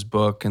and read his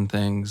book and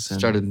things. And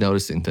Started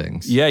noticing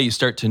things. yeah, you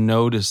start to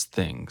notice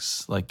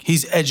things like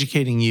He's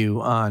educating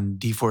you on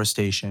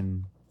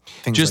deforestation,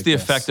 things just like the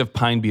this. effect of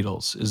pine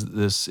beetles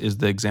is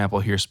the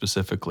example here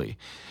specifically.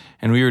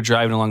 And we were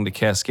driving along the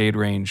Cascade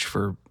Range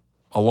for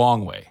a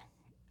long way.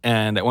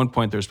 And at one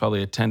point there was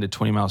probably a 10 to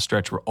 20 mile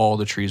stretch where all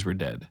the trees were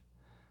dead.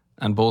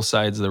 On both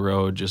sides of the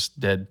road, just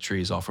dead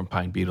trees, all from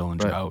pine beetle and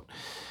drought.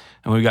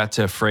 And we got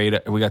to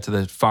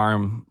the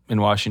farm in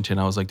Washington.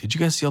 I was like, did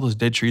you guys see all those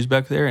dead trees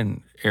back there?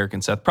 And Eric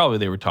and Seth, probably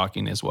they were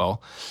talking as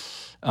well.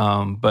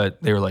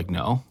 But they were like,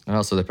 no. And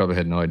also, they probably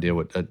had no idea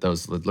what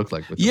those would look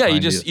like. With the Yeah,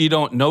 pine you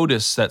don't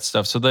notice that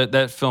stuff. So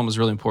that film is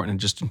really important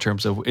just in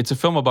terms of, it's a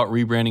film about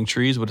rebranding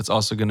trees, but it's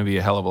also going to be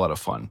a hell of a lot of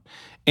fun.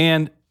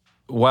 And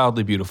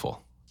wildly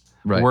beautiful.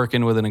 Right.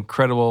 Working with an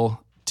incredible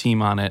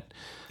team on it.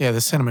 Yeah, the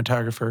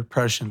cinematographer,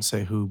 probably shouldn't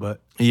say who,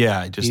 but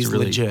Yeah, just he's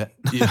really legit.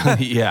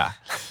 yeah.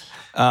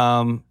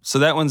 So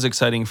that one's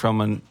exciting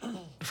from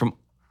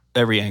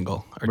every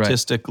angle,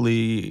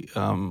 artistically,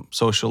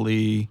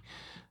 socially.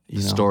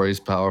 Story's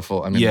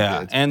powerful. I mean,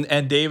 Yeah, it's-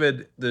 and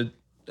David, the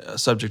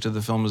subject of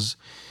the film, is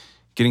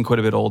getting quite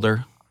a bit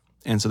older,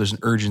 and so there's an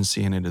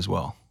urgency in it as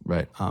well.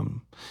 right.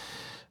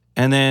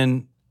 And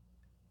then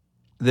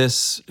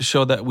this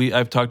show that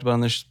I've talked about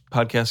on this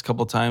podcast a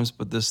couple of times,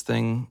 but this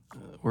thing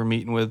we're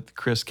meeting with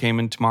Chris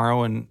Kamen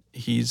tomorrow, and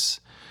he's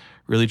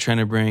really trying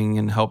to bring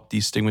and help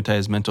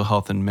destigmatize mental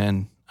health in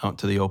men out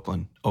to the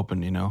open.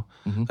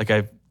 Like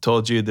I've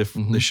told you,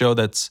 the show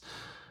that's,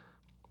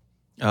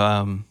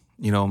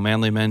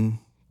 manly men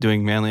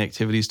doing manly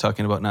activities,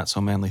 talking about not so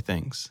manly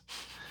things.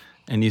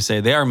 And you say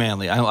they are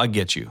manly. I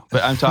get you,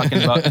 but I'm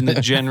talking about in the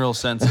general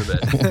sense of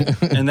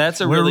it. And that's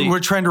we're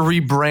trying to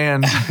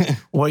rebrand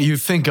what you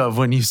think of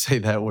when you say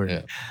that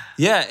word.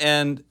 Yeah,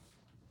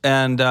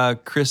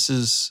 and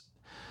Chris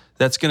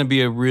that's going to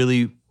be a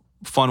really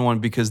fun one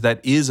because that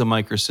is a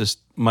like an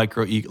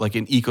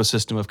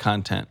ecosystem of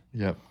content.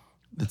 Yep.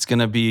 It's going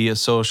to be a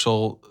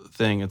social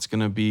thing. It's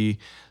going to be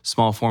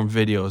small form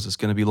videos. It's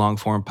going to be long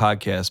form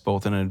podcasts,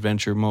 both in an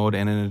adventure mode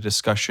and in a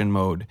discussion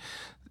mode.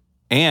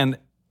 And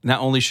not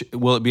only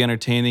will it be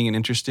entertaining and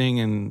interesting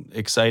and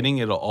exciting,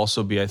 it'll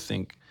also be, I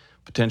think,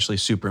 potentially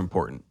super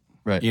important.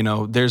 Right. You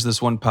know, there's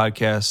this one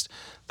podcast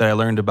that I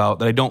learned about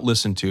that I don't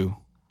listen to,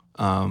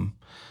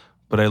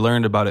 but I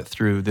learned about it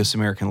through This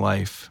American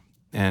Life,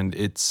 and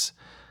it's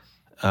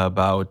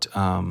about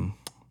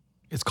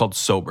it's called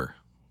Sober,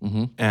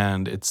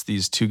 and it's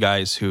these two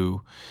guys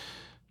who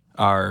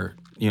are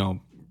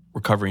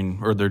recovering,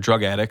 or they're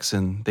drug addicts,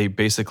 and they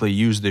basically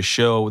use this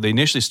show. They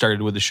initially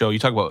started with the show. You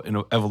talk about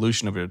an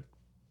evolution of a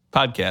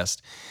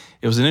podcast.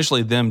 It was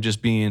initially them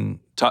just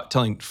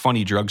telling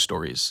funny drug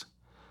stories,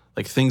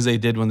 like things they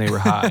did when they were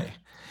high.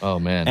 Oh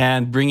man!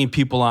 And bringing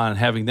people on and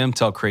having them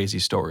tell crazy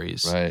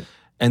stories. Right.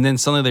 And then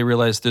suddenly they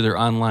realized through their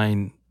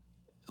online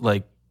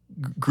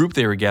group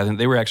they were gathering,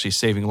 they were actually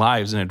saving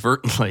lives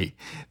inadvertently.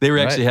 They were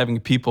actually having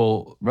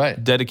people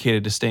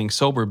dedicated to staying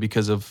sober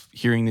because of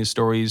hearing these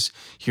stories,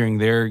 hearing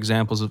their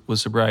examples with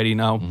sobriety.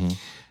 Now,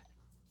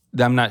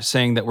 I'm not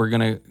saying that we're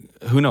going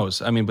to, who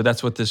knows? I mean, but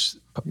that's what this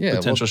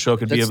potential show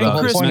could be about.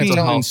 Chris Point of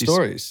telling health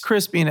stories.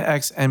 Chris being an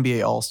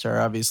ex-NBA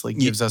All-Star obviously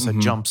gives us a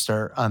jump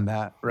start on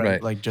that,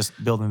 right? Like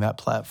just building that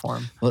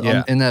platform. Well,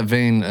 in that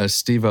vein,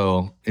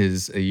 Steve-O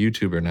is a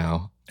YouTuber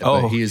now.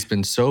 Oh. But he has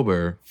been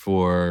sober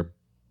for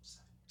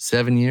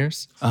 7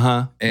 years.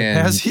 Uh-huh. And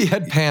Has he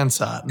had pants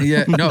on?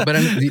 Yeah, no, but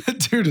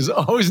dude is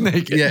always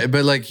naked. Yeah,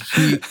 but like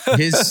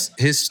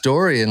his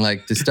story and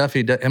like the stuff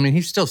he does. I mean,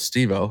 he's still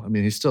Steve-O. I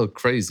mean, he's still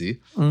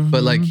crazy,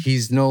 but like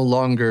he's no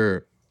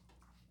longer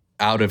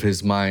out of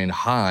his mind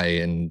high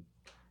and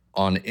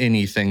on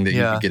anything that he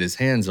could get his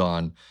hands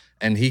on,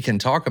 and he can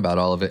talk about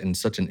all of it in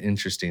such an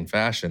interesting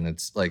fashion.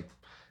 It's like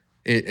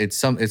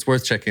it's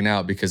worth checking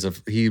out because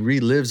he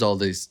relives all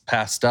these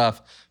past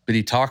stuff, but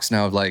he talks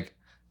now of like,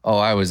 oh,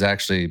 I was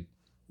actually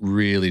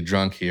really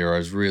drunk here. Or I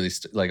was really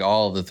like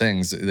all of the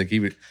things. Like he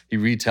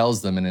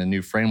retells them in a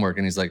new framework,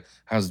 and he's like,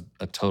 I was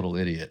a total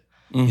idiot.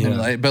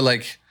 But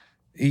like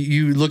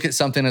you look at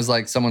something as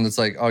like someone that's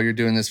like, oh, you're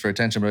doing this for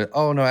attention, but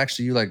oh no,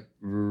 actually you like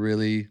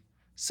really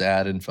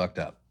sad and fucked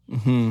up,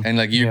 and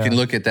like you can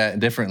look at that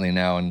differently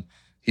now. And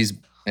he's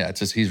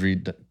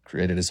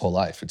recreated his whole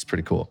life. It's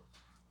pretty cool.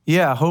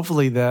 Yeah,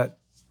 hopefully that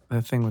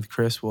thing with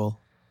Chris will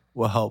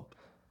help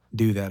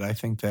do that. I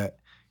think that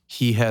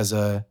he has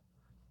a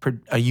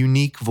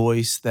unique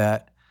voice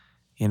that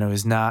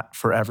is not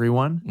for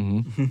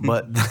everyone,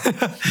 but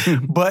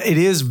it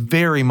is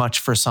very much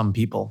for some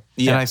people.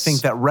 Yes. And I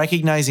think that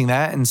recognizing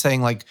that and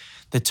saying like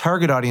the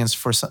target audience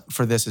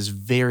for this is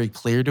very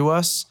clear to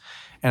us.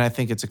 And I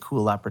think it's a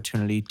cool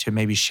opportunity to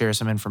maybe share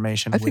some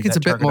information. I think it's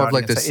a bit more of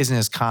like this. That isn't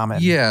as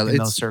common in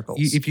those circles.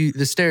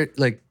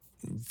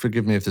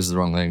 Forgive me if this is the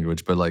wrong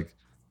language, but like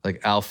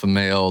alpha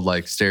male,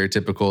 like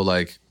stereotypical,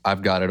 like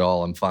I've got it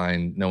all, I'm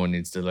fine. No one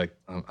needs to like,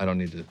 I don't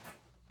need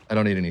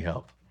any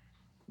help.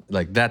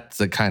 Like that's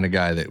the kind of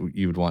guy that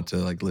you would want to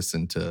like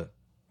listen to.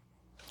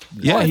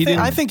 Yeah,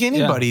 I think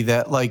anybody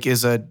that like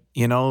is a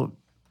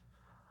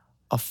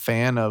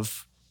fan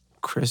of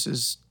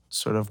Chris's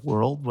sort of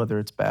world, whether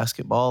it's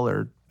basketball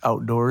or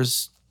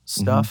outdoors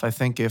stuff, I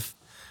think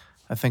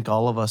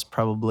all of us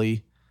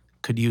probably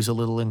could use a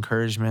little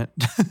encouragement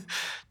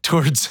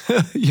towards,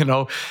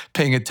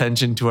 paying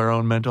attention to our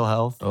own mental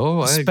health.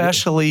 Oh,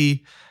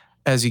 especially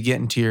as you get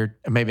into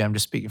maybe I'm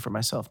just speaking for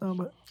myself now,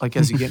 but like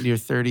as you get into your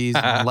 30s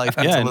and life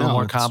gets a little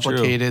more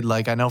complicated.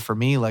 Like I know for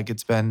me, like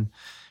it's been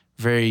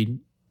very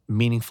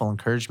meaningful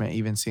encouragement,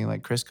 even seeing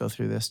like Chris go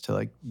through this to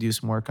like do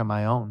some work on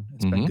my own.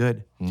 It's been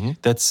good.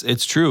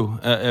 It's true.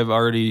 I've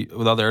already,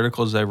 with all the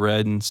articles I've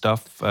read and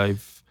stuff,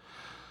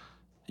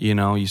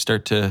 you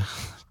start to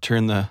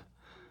turn the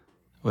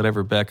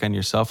whatever back on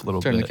yourself a little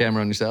bit. Turn the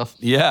camera on yourself.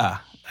 Yeah.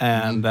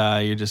 And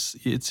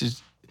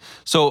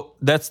so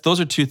those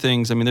are two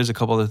things. I mean, there's a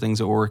couple other things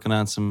that we're working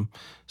on, some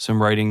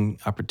writing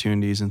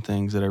opportunities and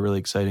things that are really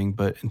exciting.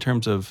 But in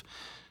terms of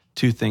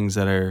two things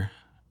that are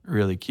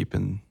really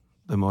keeping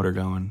the motor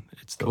going,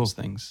 it's those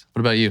things.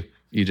 What about you,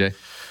 EJ?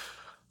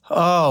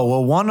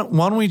 Oh, well,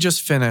 one we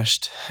just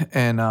finished.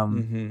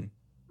 And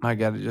my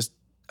God,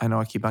 I know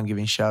I keep on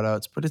giving shout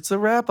outs, but it's a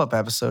wrap-up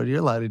episode. You're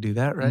allowed to do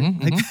that, right?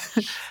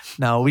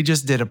 No, we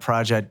just did a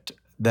project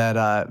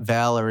that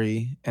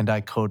Valerie and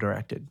I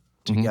co-directed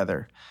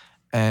together.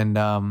 And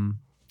I'm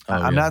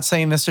not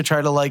saying this to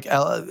try to like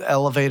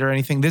elevate or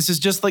anything. This is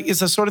just like, it's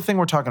the sort of thing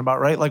we're talking about,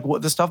 right? Like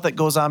the stuff that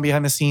goes on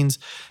behind the scenes,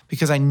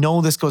 because I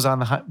know this goes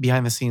on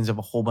behind the scenes of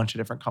a whole bunch of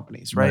different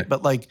companies, right?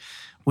 But like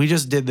we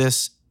just did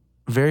this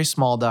very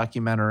small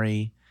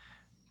documentary,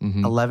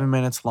 11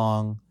 minutes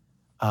long.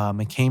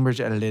 McCambridge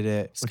edited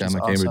it. Scott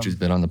McCambridge, who's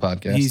been on the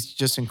podcast. He's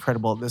just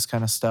incredible at this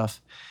kind of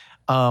stuff.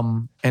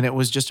 And it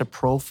was just a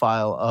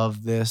profile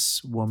of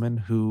this woman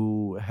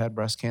who had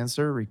breast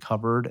cancer,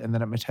 recovered, and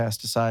then it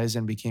metastasized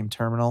and became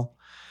terminal.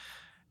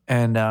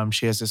 And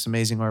she has this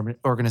amazing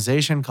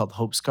organization called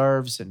Hope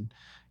Scarves, and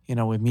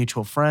with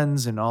mutual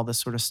friends and all this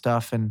sort of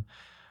stuff. And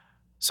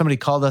somebody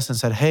called us and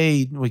said,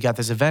 "Hey, we got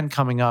this event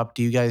coming up.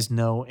 Do you guys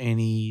know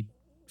any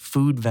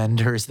food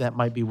vendors that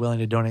might be willing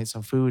to donate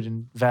some food?"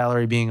 And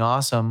Valerie, being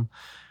awesome,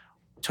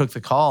 took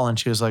the call, and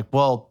she was like,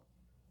 "Well,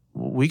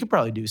 we could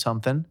probably do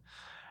something."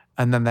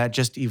 And then that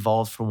just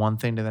evolved from one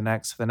thing to the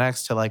next,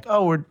 to like,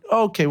 "Oh, we're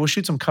okay. We'll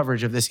shoot some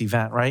coverage of this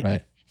event, right?"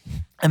 Right.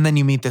 And then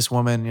you meet this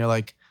woman, and you're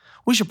like,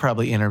 "We should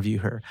probably interview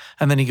her."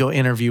 And then you go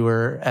interview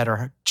her at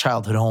her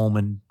childhood home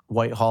in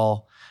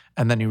Whitehall,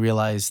 and then you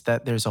realize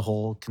that there's a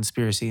whole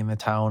conspiracy in the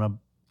town of,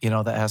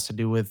 that has to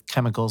do with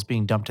chemicals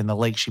being dumped in the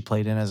lake she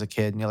played in as a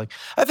kid. And you're like,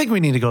 I think we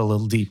need to go a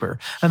little deeper.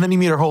 And then you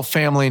meet her whole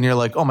family, and you're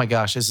like, oh my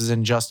gosh, this is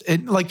unjust.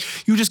 Like,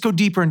 you just go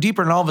deeper and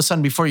deeper, and all of a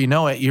sudden, before you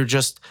know it, you're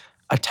just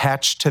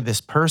attached to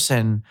this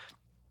person.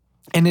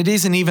 And it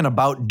isn't even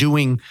about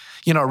doing,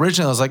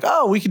 originally I was like,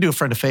 oh, we could do a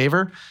friend a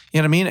favor. You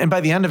know what I mean? And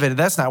by the end of it,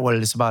 that's not what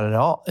it is about at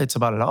all. It's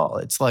about it all.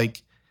 It's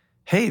like,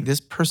 hey, this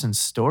person's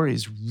story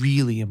is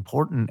really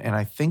important. And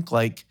I think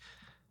like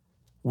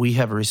we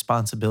have a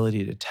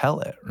responsibility to tell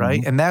it,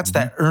 right? And that's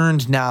that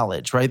earned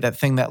knowledge, right? That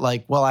thing that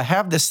like, well, I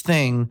have this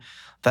thing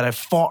that I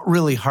fought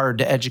really hard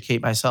to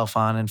educate myself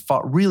on and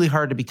fought really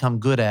hard to become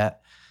good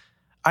at.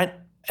 I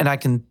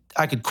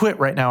could quit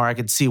right now, or I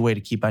could see a way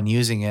to keep on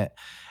using it.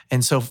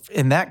 And so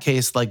in that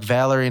case, like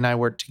Valerie and I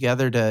worked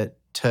together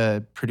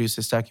to produce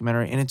this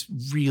documentary, and it's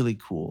really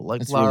cool.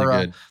 Like It's Lara,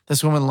 really good.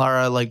 this woman,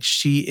 Lara, like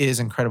she is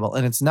incredible.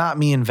 And it's not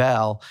me and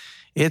Val,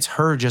 it's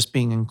her just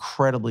being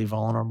incredibly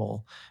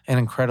vulnerable and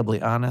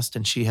incredibly honest.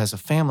 And she has a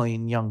family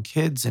and young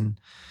kids. And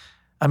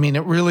I mean,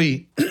 it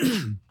really,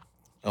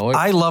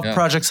 I love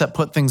projects that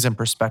put things in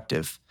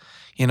perspective,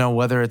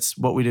 whether it's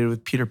what we did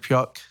with Peter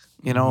Pyuk,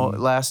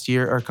 last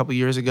year or a couple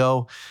years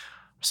ago,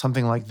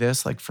 something like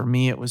this. Like for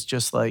me, it was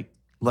just like,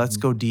 let's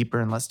go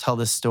deeper and let's tell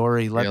this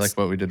story. Like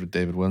what we did with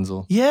David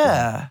Wenzel.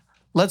 Yeah.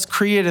 Let's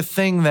create a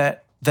thing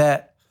that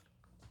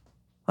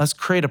let's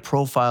create a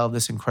profile of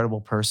this incredible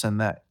person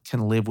that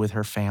can live with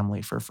her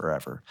family for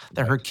forever,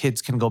 that her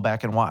kids can go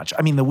back and watch.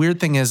 I mean, the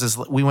weird thing is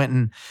we went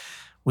and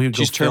we would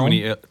She's go film.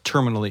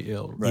 terminally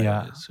ill, right?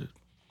 Yeah.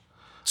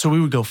 So we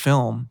would go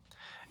film.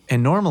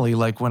 And normally,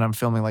 like when I'm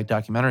filming like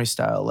documentary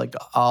style, like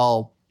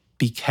I'll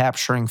be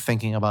capturing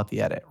thinking about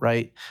the edit,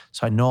 right?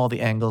 So I know all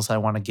the angles I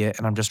want to get,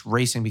 and I'm just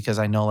racing because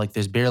I know like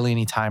there's barely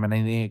any time and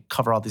I need to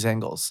cover all these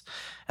angles.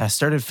 And I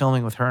started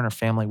filming with her and her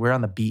family. We're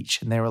on the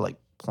beach, and they were like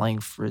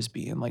playing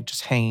Frisbee and like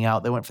just hanging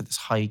out. They went for this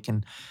hike,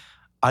 and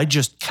I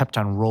just kept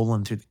on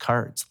rolling through the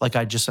cards. Like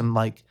I just am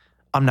like,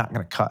 I'm not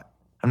going to cut.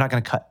 I'm not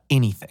going to cut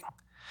anything.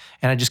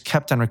 And I just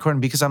kept on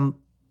recording because I'm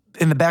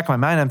in the back of my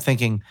mind, I'm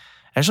thinking,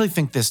 I actually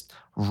think this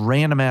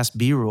random ass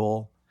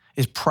B-roll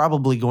is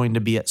probably going to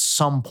be at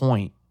some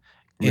point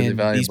Really in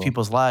valuable. these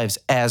people's lives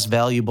as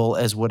valuable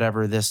as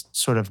whatever this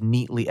sort of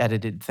neatly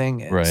edited thing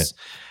is. Right.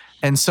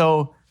 And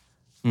so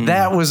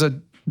that was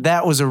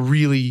a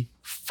really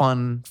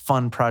fun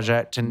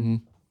project.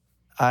 And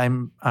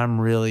I'm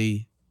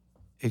really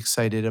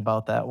excited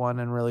about that one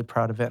and really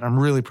proud of it. And I'm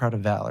really proud of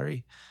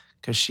Valerie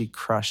because she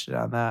crushed it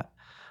on that.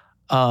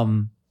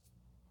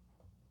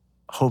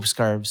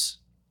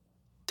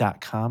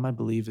 HopeScarves.com, I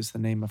believe, is the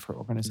name of her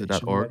organization. Is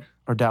it .org?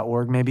 Or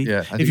 .org, maybe. Yeah,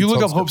 I think if you it's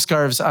look up Hope Hope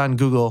Scarves on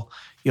Google,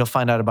 you'll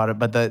find out about it.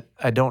 But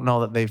I don't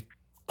know that they've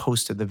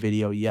posted the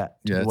video yet.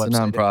 to Yeah, the it's a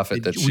website.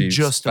 nonprofit that we she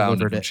just founded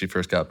delivered when it. she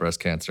first got breast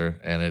cancer,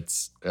 and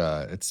it's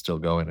still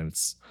going, and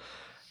it's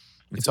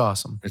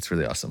awesome. It's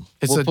really awesome.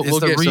 It's we'll the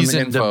get some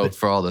reason info to-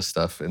 for all this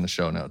stuff in the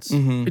show notes.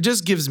 It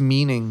just gives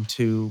meaning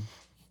to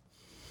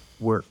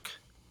work,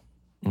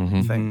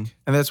 I think.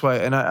 And that's why,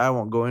 and I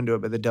won't go into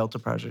it, but the Delta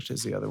Project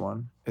is the other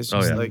one. It's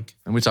just like,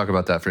 And we talk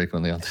about that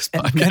frequently on this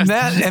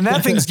podcast. and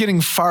that thing's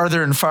getting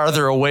farther and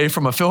farther away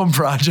from a film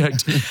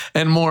project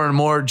and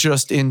more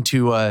just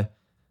into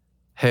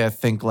hey, I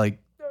think like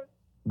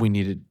we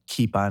need to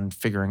keep on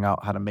figuring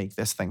out how to make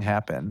this thing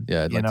happen.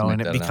 Yeah, I'd like to make and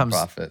that it becomes a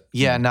nonprofit.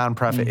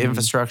 nonprofit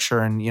infrastructure.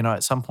 And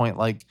at some point,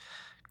 like,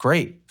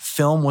 great,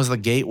 film was the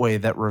gateway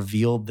that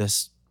revealed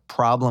this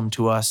problem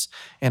to us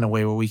in a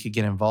way where we could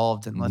get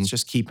involved, and let's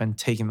just keep on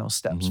taking those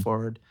steps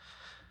forward.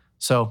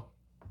 So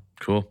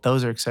Cool.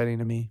 those are exciting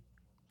to me.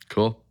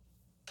 Cool.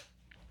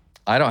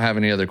 I don't have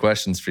any other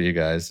questions for you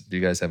guys. Do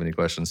you guys have any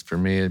questions for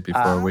me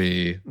before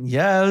we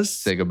Yes.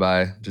 say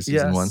goodbye to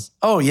season one?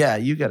 Oh yeah,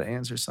 you got to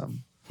answer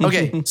some.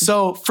 Okay,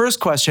 so first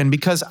question,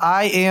 because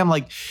I am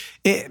like,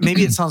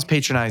 maybe it sounds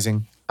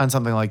patronizing on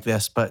something like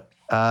this, but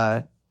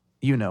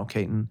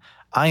Caton,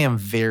 I am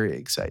very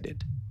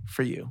excited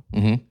for you.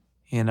 Mm-hmm.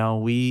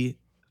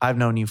 I've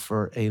known you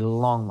for a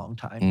long, long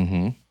time.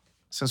 Mm-hmm.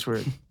 Since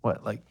we're,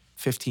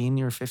 15?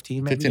 You were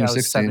 15 maybe? 15 or I was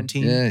 16.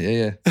 17.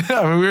 Yeah.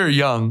 I mean, we were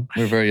young.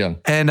 We were very young.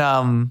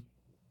 And,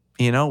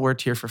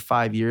 worked here for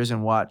 5 years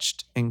and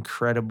watched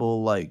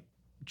incredible,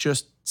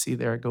 see,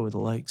 there I go with the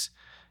likes,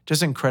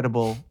 just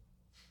incredible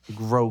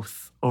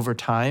growth over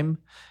time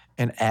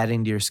and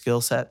adding to your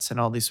skill sets and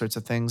all these sorts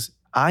of things.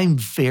 I'm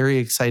very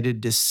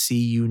excited to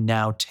see you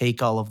now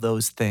take all of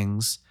those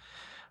things,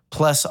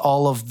 plus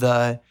all of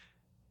the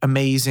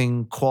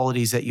amazing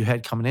qualities that you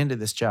had coming into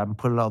this job, and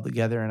put it all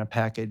together in a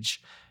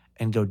package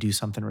and go do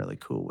something really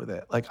cool with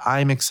it. Like,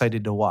 I'm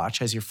excited to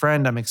watch. As your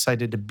friend, I'm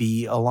excited to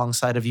be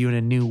alongside of you in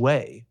a new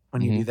way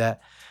when you do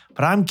that.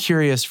 But I'm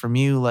curious from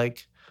you,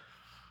 like,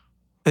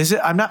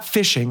 I'm not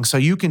fishing, so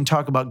you can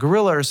talk about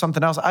Gorilla or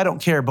something else. I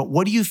don't care. But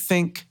what do you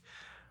think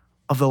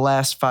of the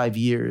last 5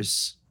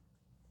 years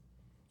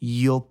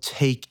you'll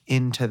take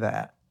into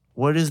that?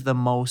 What is the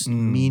most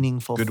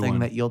meaningful thing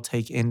that you'll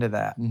take into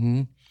that?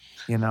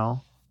 You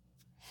know?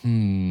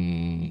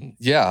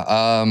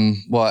 Yeah.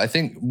 Well, I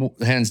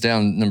think hands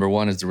down, number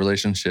one is the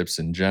relationships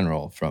in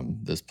general from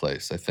this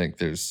place. I think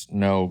there's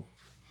no,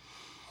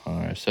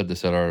 I said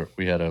this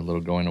we had a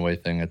little going away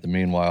thing at the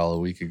Meanwhile a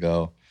week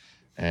ago.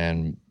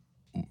 And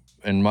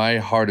in my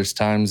hardest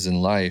times in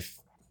life,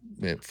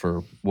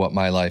 for what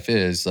my life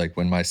is, like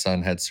when my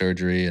son had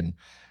surgery and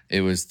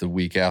it was the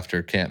week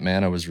after Camp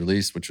Mana was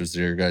released, which was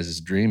your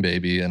guys' dream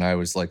baby, and I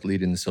was like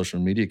leading the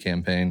social media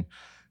campaign,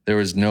 there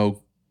was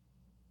no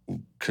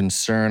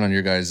concern on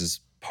your guys'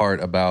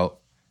 part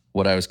about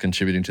what I was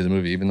contributing to the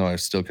movie. Even though I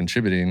was still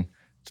contributing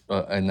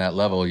in that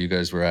level, you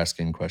guys were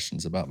asking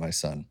questions about my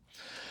son.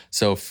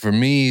 So for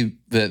me,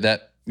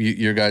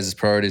 your guys'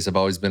 priorities have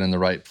always been in the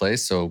right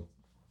place. So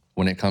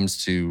when it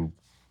comes to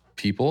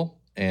people,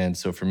 and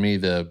so for me,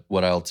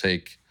 what I'll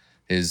take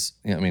is,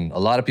 I mean, a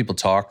lot of people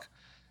talk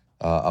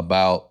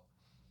about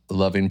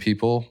loving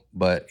people,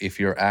 but if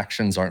your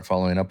actions aren't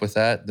following up with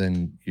that,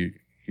 then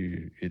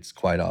it's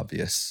quite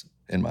obvious,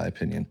 in my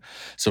opinion.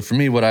 So for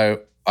me,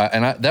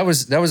 that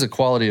was a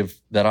quality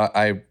that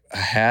I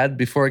had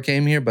before I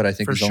came here, but I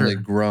think it's only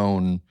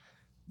grown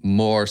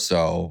more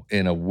so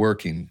in a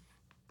working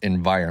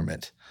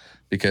environment,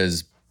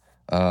 because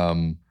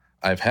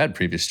I've had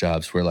previous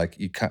jobs where like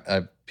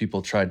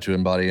people tried to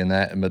embody in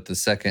that, but the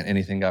second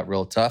anything got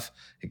real tough,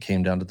 it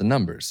came down to the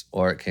numbers,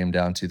 or it came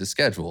down to the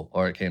schedule,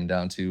 or it came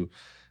down to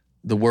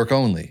the work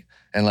only.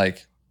 And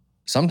like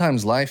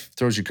sometimes life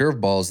throws you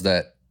curveballs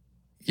that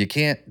you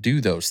can't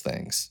do those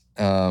things.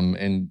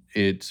 And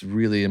it's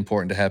really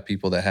important to have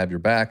people that have your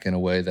back in a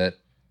way that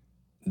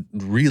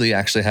really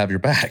actually have your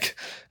back.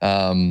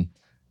 And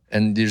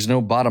there's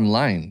no bottom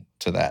line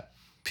to that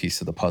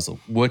piece of the puzzle,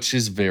 which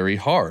is very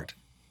hard.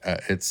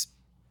 It's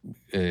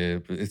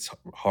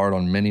hard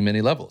on many,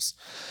 many levels.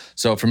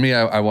 So for me,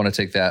 I want to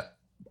take that.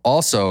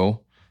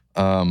 Also,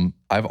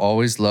 I've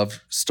always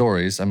loved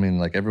stories. I mean,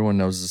 like everyone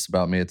knows this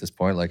about me at this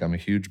point. Like I'm a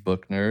huge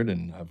book nerd,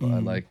 and I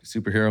like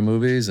superhero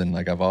movies, and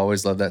like I've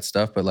always loved that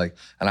stuff. But like,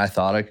 and I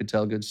thought I could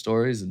tell good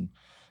stories, and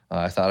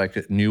I thought I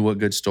knew what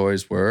good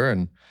stories were.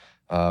 And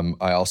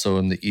I also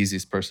am the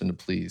easiest person to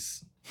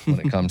please when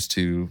it comes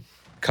to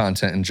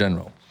content in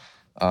general.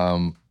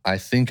 I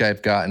think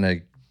I've gotten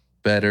a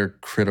better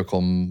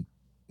critical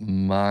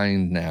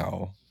mind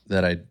now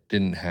that I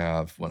didn't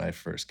have when I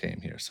first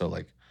came here. So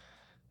like,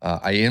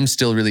 I am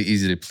still really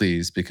easy to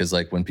please, because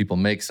like when people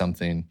make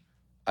something,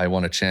 I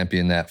want to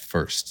champion that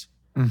first.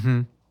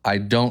 I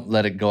don't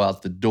let it go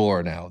out the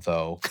door now,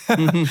 though.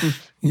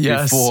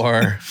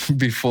 Yes.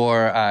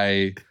 Before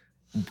I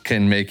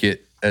can make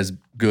it as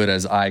good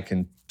as I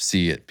can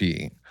see it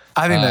being.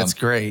 I think that's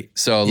great.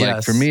 So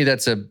like for me,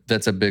 that's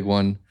a big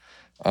one.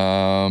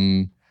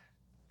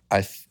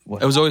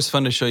 It was always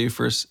fun to show you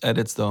first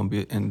edits though,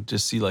 and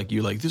just see like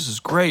you like, this is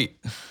great.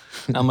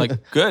 And I'm like,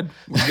 good,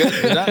 we're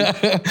good, we're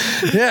done.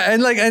 Yeah,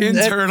 and like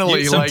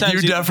internally, like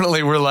you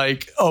definitely were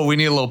like, oh, we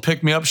need a little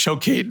pick me up, show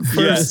Caton first.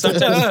 Yeah,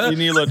 sometimes you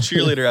need a little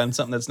cheerleader on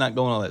something that's not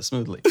going all that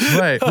smoothly.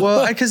 Right.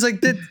 Well, because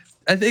like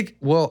I think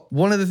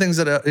one of the things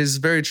that is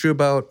very true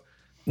about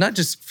not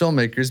just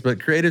filmmakers but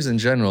creatives in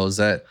general is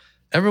that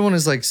everyone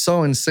is like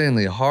so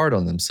insanely hard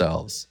on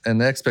themselves, and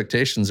the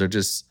expectations are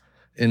just,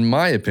 in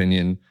my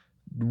opinion,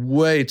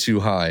 way too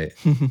high,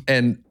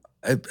 and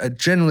it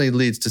generally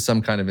leads to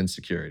some kind of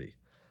insecurity.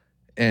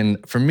 And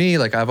for me,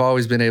 like I've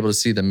always been able to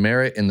see the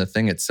merit in the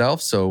thing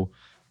itself, so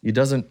it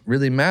doesn't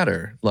really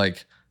matter.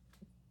 Like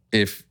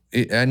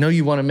I know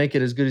you want to make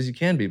it as good as you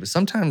can be, but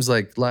sometimes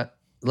like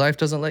life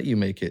doesn't let you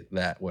make it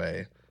that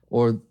way,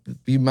 or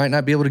you might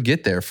not be able to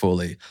get there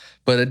fully.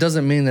 But it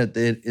doesn't mean that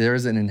there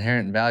is an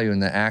inherent value in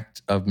the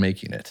act of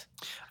making it.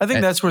 I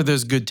think that's where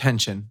there's good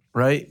tension,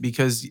 right?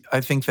 Because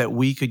I think that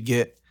we could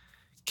get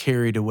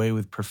carried away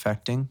with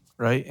perfecting,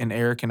 right? And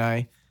Eric and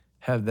I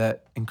have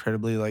that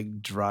incredibly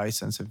like dry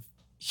sense of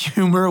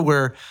humor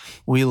where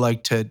we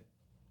like to,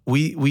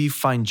 we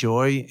find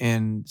joy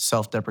in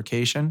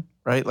self-deprecation,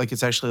 right? Like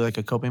it's actually like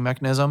a coping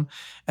mechanism,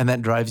 and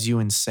that drives you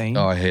insane.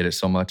 Oh, I hate it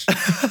so much.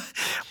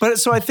 But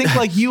so I think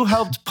like you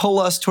helped pull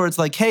us towards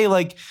like, hey,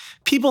 like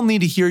people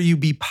need to hear you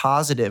be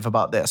positive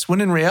about this.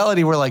 When in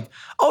reality, we're like,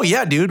 oh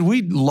yeah, dude,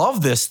 we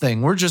love this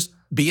thing. We're just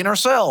being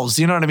ourselves.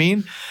 You know what I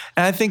mean?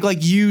 And I think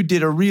like you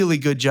did a really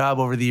good job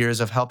over the years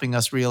of helping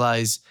us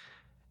realize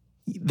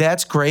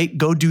that's great.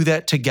 Go do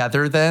that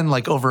together then,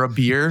 like over a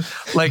beer.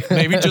 Like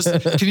maybe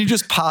can you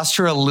just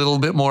posture a little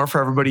bit more for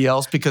everybody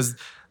else? Because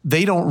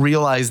they don't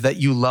realize that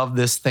you love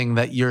this thing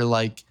that you're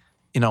like,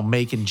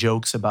 making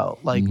jokes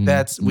about. Like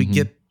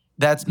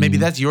maybe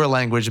that's your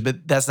language,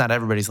 but that's not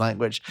everybody's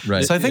language.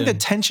 Right. So I think the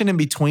tension in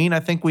between, I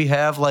think we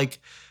have like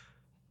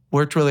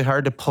worked really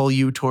hard to pull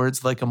you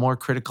towards like a more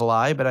critical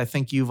eye, but I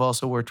think you've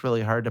also worked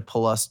really hard to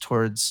pull us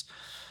towards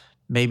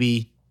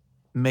maybe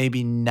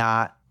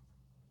not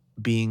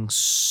being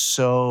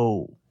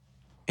so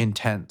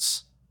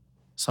intense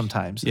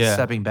sometimes. Yeah.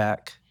 Stepping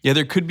back. Yeah,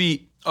 there could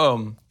be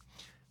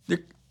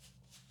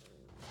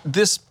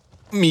this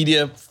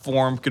media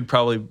form could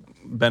probably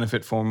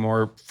benefit from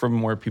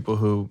more people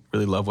who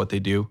really love what they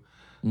do.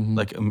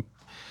 Like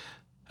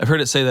I've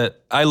heard it say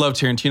that I love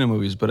Tarantino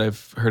movies, but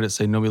I've heard it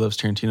say nobody loves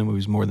Tarantino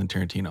movies more than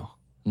Tarantino.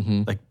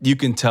 Like you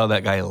can tell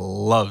that guy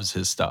loves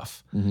his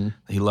stuff.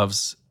 He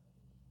loves.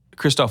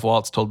 Christoph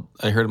Waltz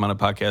I heard him on a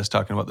podcast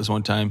talking about this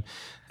one time,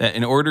 that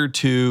in order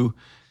to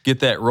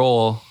get that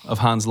role of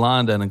Hans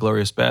Landa in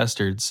 *Inglourious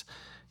Bastards*,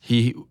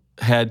 he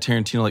had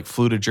Tarantino like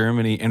flew to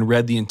Germany and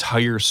read the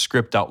entire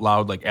script out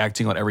loud, like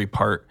acting out every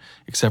part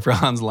except for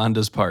Hans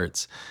Landa's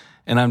parts.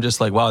 And I'm just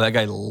like, wow, that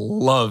guy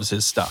loves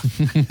his stuff.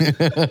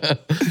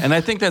 And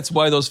I think that's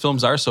why those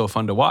films are so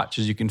fun to watch,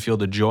 is you can feel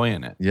the joy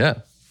in it. Yeah.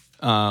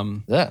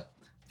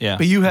 Yeah.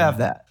 But you have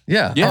that.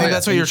 Yeah. I think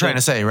that's what you're trying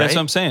to say, right? That's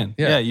what I'm saying.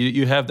 Yeah,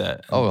 you have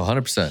that. Oh,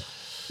 100%.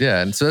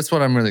 Yeah, and so that's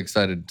what I'm really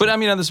excited. But I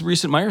mean, on this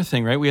recent Meyer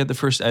thing, right? We had the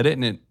first edit,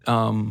 and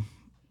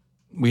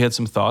we had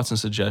some thoughts and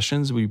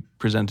suggestions. We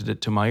presented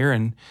it to Meyer,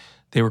 and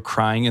they were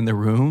crying in the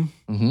room.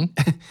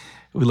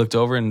 We looked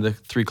over, and the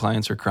 3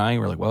 clients were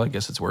crying. We're like, well, I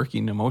guess it's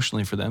working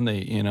emotionally for them.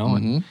 They,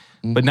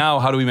 But now,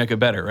 how do we make it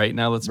better, right?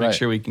 Now, let's make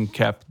sure we can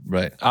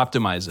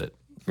optimize it.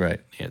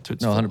 Right. Yeah. To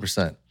its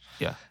 100%.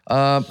 Yeah.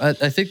 I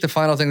think the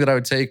final thing that I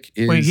would take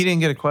is... Wait, he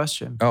didn't get a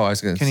question. Oh, I was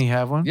going to... Can he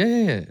have one?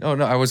 Yeah. Oh,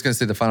 no, I was going to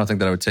say the final thing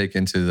that I would take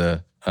into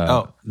the...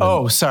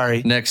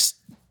 sorry. Next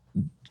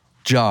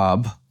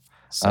job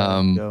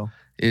Go.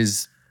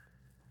 is...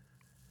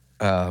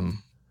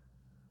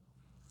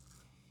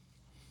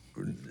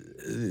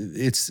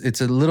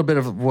 It's a little bit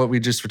of what we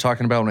just were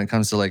talking about when it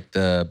comes to like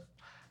the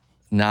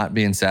not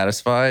being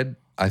satisfied.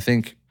 I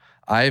think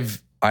I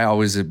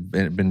always have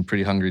been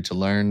pretty hungry to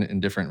learn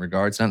in different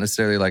regards. Not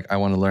necessarily like I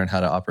want to learn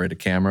how to operate a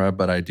camera,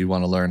 but I do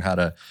want to learn how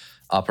to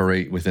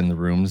operate within the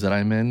rooms that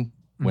I'm in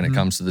when it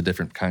comes to the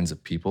different kinds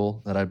of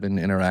people that I've been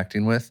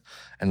interacting with.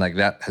 And like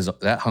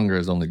that hunger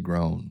has only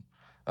grown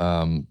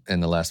in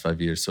the last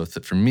 5 years. So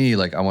for me,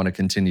 like I want to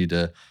continue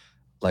to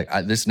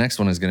this next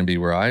one is going to be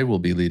where I will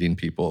be leading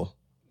people.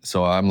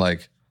 So I'm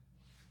like,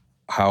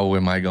 how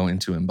am I going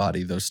to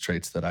embody those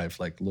traits that I've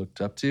like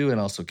looked up to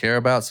and also care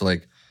about? So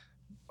like,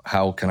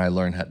 how can I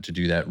learn how to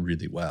do that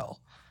really well?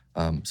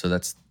 So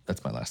that's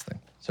my last thing.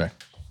 Sorry.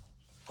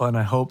 Well, and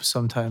I hope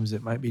sometimes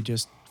it might be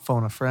just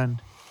phone a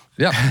friend.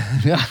 Yeah.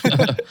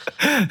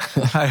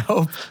 I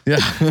hope.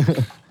 Yeah.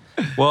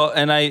 Well,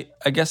 and I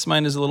guess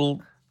mine is a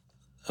little.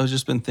 I was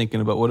just been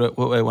thinking about what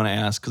I want to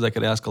ask, because I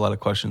could ask a lot of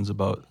questions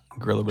about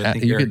Gorilla, but I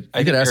think you could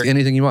ask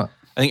anything you want.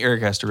 I think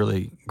Eric asked a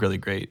really, really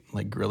great,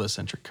 like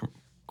gorilla-centric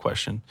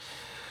question.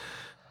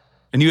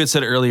 And you had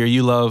said earlier,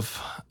 you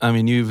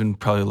even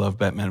probably love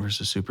Batman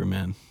versus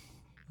Superman,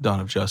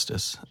 Dawn of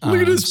Justice. Look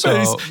at his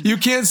face. You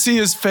can't see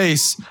his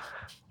face.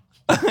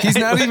 He's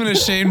not even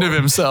ashamed of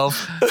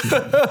himself.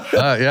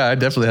 Yeah, I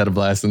definitely had a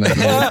blast in that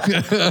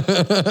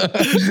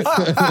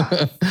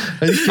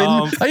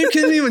movie. Are you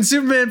kidding me? When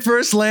Superman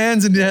first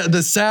lands and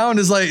the sound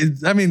is like,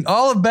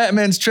 all of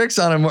Batman's tricks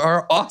on him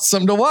are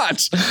awesome to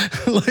watch.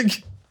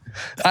 Like,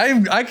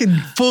 I can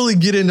fully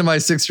get into my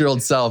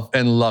 6-year-old self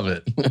and love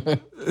it.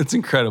 It's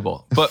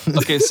incredible. But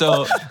okay,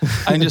 so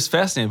I'm just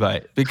fascinated by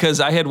it because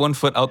I had one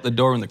foot out the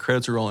door when the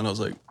credits were rolling. I was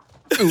like,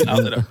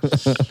 out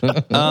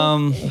the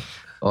door.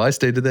 I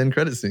stayed to the end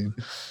credit scene.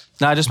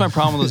 Nah, just my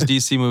problem with those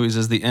DC movies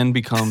is the end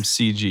becomes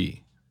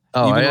CG.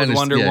 Oh, Even I with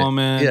Wonder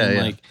Woman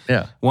and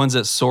ones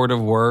that sort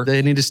of work.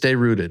 They need to stay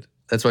rooted.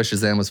 That's why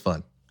Shazam was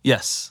fun.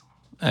 Yes,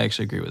 I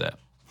actually agree with that.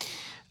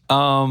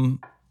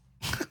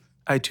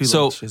 I too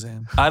love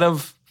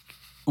Shazam.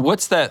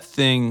 What's that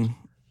thing,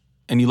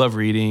 and you love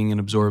reading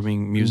and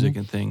absorbing music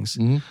and things.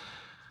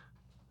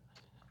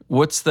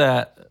 What's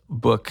that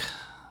book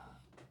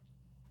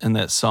and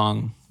that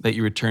song that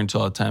you return to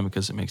all the time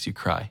because it makes you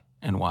cry,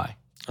 and why?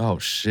 Oh,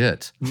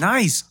 shit.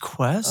 Nice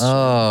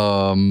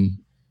question.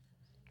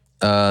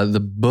 The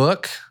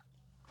book,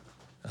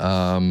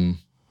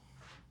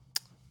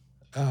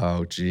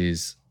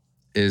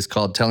 is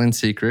called Telling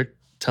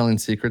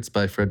Secrets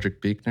by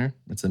Frederick Buechner.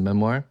 It's a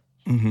memoir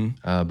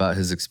about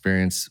his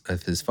experience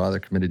with his father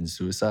committing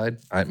suicide.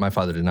 My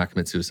father did not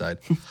commit suicide.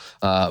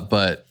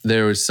 But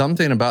there was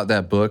something about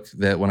that book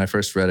that when I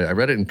first read it, I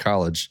read it in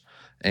college,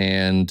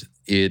 and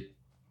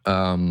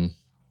I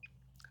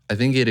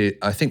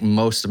think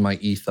most of my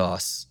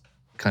ethos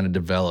kind of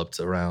developed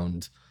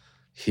around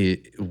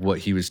what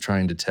he was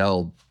trying to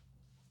tell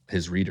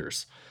his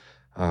readers.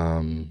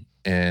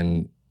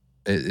 And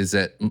is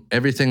that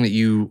everything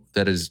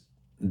that is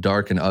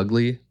dark and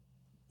ugly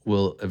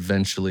will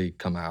eventually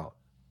come out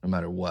no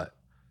matter what.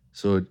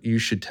 So you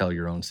should tell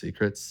your own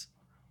secrets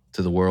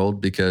to the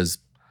world, because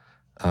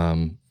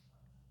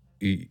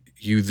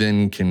you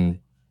then can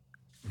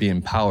be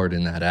empowered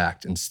in that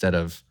act instead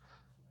of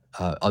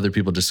other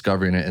people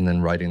discovering it and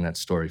then writing that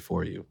story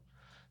for you.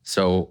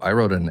 So I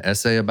wrote an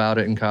essay about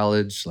it in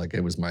college. Like,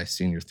 it was my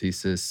senior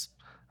thesis.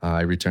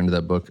 I returned to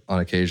that book on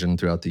occasion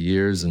throughout the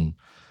years. And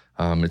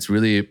it's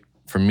really,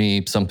 for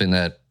me, something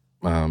that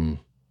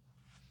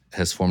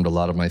has formed a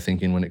lot of my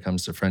thinking when it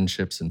comes to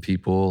friendships and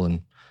people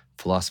and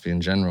philosophy in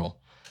general,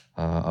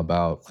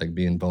 about like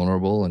being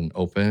vulnerable and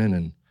open.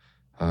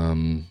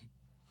 And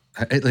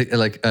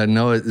I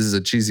know this is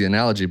a cheesy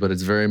analogy, but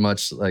it's very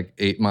much like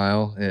 8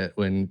 Mile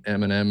when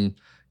Eminem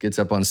gets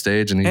up on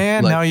stage and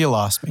now you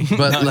lost me.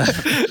 But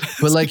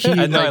like he,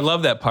 I know, I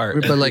love that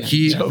part. But like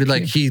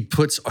he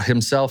puts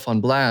himself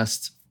on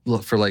blast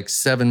for like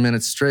 7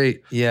 minutes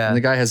straight. Yeah, and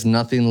the guy has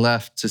nothing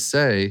left to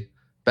say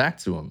back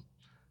to him.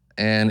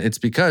 And it's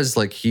because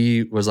like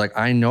he was like,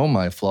 I know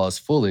my flaws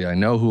fully. I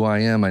know who I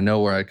am. I know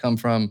where I come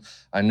from.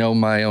 I know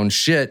my own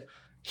shit.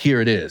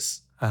 Here it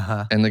is.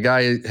 And the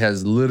guy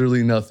has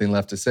literally nothing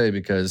left to say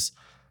because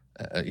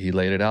he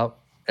laid it out,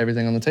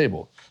 everything on the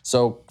table.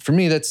 So for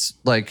me, that's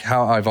like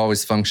how I've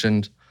always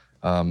functioned.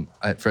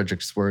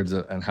 Frederick's words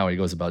and how he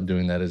goes about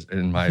doing that is,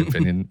 in my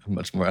opinion, a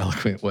much more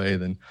eloquent way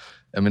than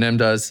Eminem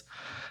does.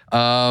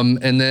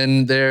 And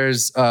then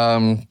there's,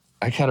 I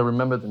gotta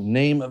remember the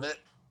name of it.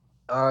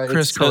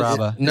 Chris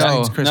Carrabba.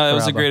 No, that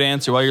was a great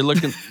answer. While you're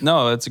looking,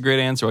 that's a great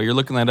answer. While you're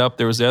looking that up,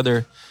 there was the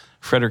other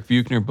Frederick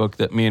Buechner book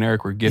that me and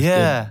Eric were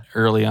gifted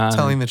early on.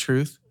 Telling the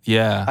Truth.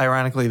 Yeah.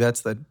 Ironically,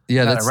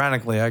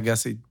 ironically, I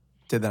guess he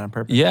did that on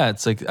purpose. Yeah,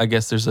 it's like, I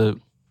guess and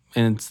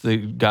it's the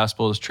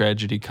gospel is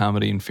tragedy,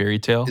 comedy, and fairy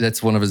tale.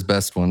 That's one of his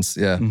best ones,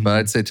 yeah. Mm-hmm. But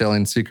I'd say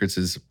Telling Secrets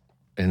is,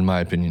 in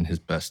my opinion, his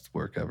best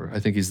work ever. I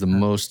think he's the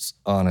most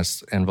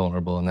honest and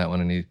vulnerable in that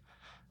one,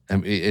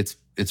 and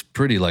it's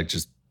pretty like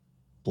just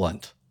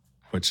blunt,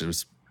 which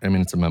is,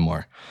 it's a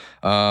memoir.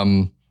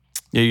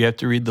 Yeah, you have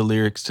to read the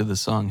lyrics to the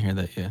song here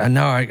that you... I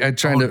know, I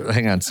trying to...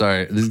 Hang on,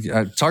 sorry.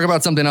 Talk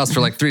about something else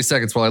for like 3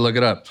 seconds while I look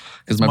it up,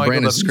 because my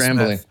brain is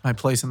scrambling. Smith, My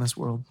Place in This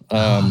World.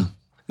 Not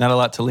a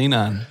lot to lean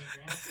on.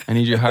 I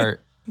need your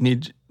heart.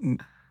 Need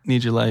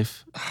your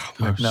life.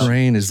 My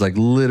brain is like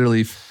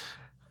literally...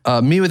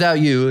 Me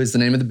Without You is the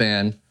name of the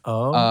band.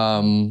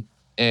 Oh.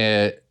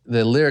 The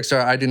lyrics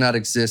are, I do not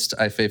exist,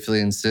 I faithfully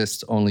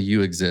insist, only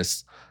you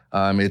exist.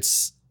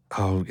 It's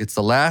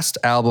the last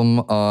album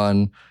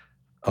on...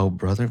 Oh,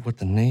 brother, what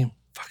the name?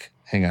 Fuck.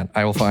 Hang on.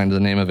 I will find the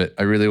name of it.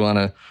 I really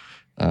want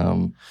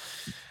to...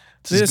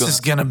 this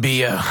is going to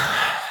be a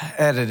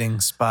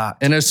editing spot.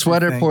 And A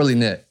Sweater Poorly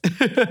Knit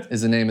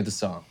is the name of the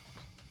song.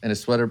 And A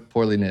Sweater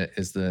Poorly Knit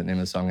is the name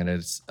of the song, and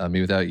it's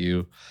Me Without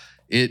You.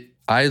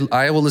 I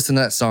will listen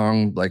to that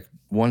song like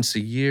once a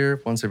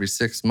year, once every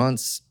 6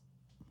 months,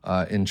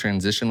 in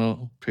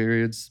transitional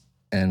periods.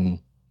 And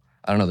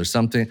I don't know, there's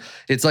something...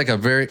 It's like a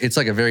very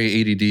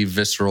ADD,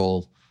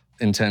 visceral,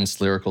 intense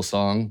lyrical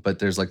song, but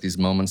there's like these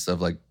moments of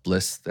like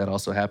bliss that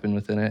also happen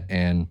within it.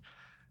 And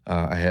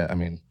I have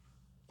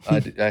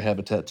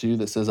a tattoo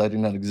that says I do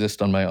not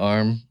exist on my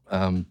arm,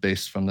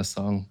 based from this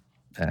song.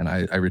 And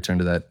I return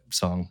to that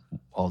song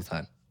all the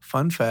time.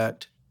 Fun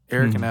fact,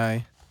 Eric and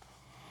I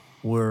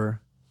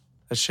were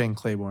at Shane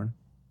Claiborne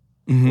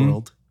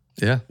World.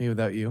 Yeah. Me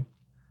Without You.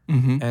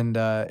 Mm-hmm. And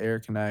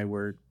Eric and I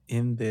were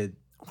in they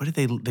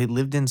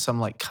lived in some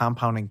like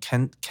compound in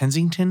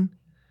Kensington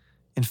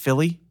in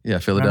Philly. Yeah,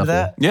 Philadelphia. Remember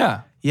that?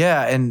 Yeah.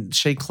 Yeah, and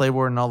Shane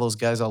Claiborne and all those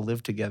guys all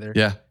lived together.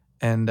 Yeah.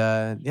 And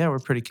we're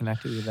pretty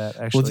connected with that,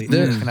 actually. Well,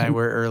 Eric and I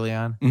were early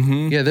on.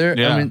 Mm-hmm. Yeah,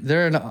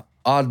 they're an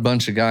odd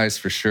bunch of guys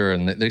for sure,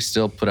 and they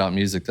still put out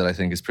music that I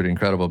think is pretty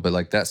incredible. But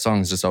like that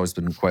song's just always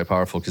been quite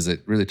powerful because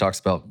it really talks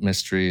about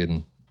mystery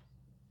and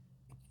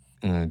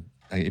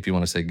if you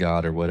want to say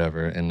God or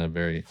whatever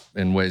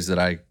in ways that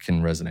I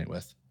can resonate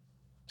with.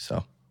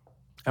 So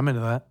I'm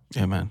into that.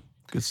 Yeah, man.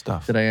 Good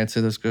stuff. Did I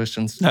answer those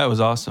questions? That was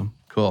awesome.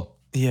 Cool.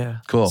 Yeah.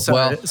 Cool.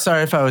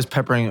 Sorry if I was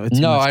peppering it with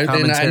too much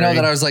commentary. I know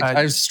that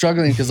I was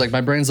struggling because like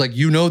my brain's like,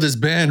 this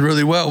band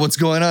really well. What's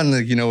going on?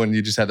 Like, when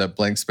you just have that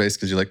blank space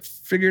because you're like,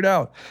 figure it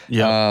out.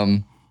 Yeah.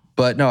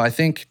 But no, I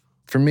think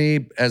for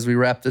me, as we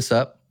wrap this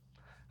up,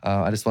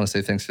 I just want to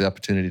say thanks for the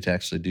opportunity to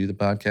actually do the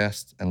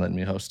podcast and letting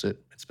me host it.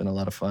 It's been a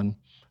lot of fun.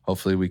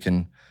 Hopefully we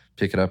can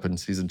pick it up in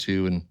season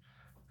 2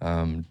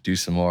 and do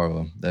some more of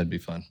them. That'd be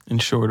fun. In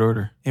short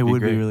order. It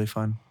would be really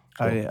fun.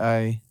 Cool.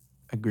 I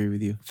agree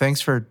with you.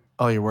 Thanks for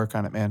all your work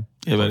on it, man.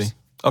 Yeah, buddy.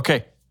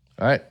 Okay.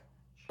 All right.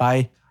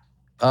 Bye.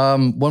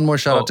 One more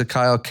shout out to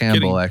Kyle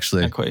Campbell,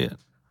 actually. Not quite yet.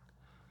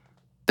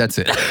 That's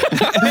it.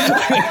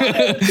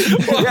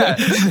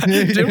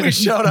 Did we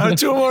shout out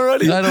to him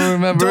already? I don't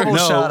remember. Double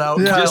shout out.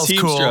 Yeah, Kyle's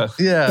just cool. Heemstra.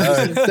 Yeah. All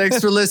right. Thanks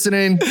for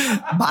listening.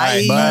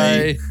 Bye.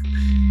 Bye.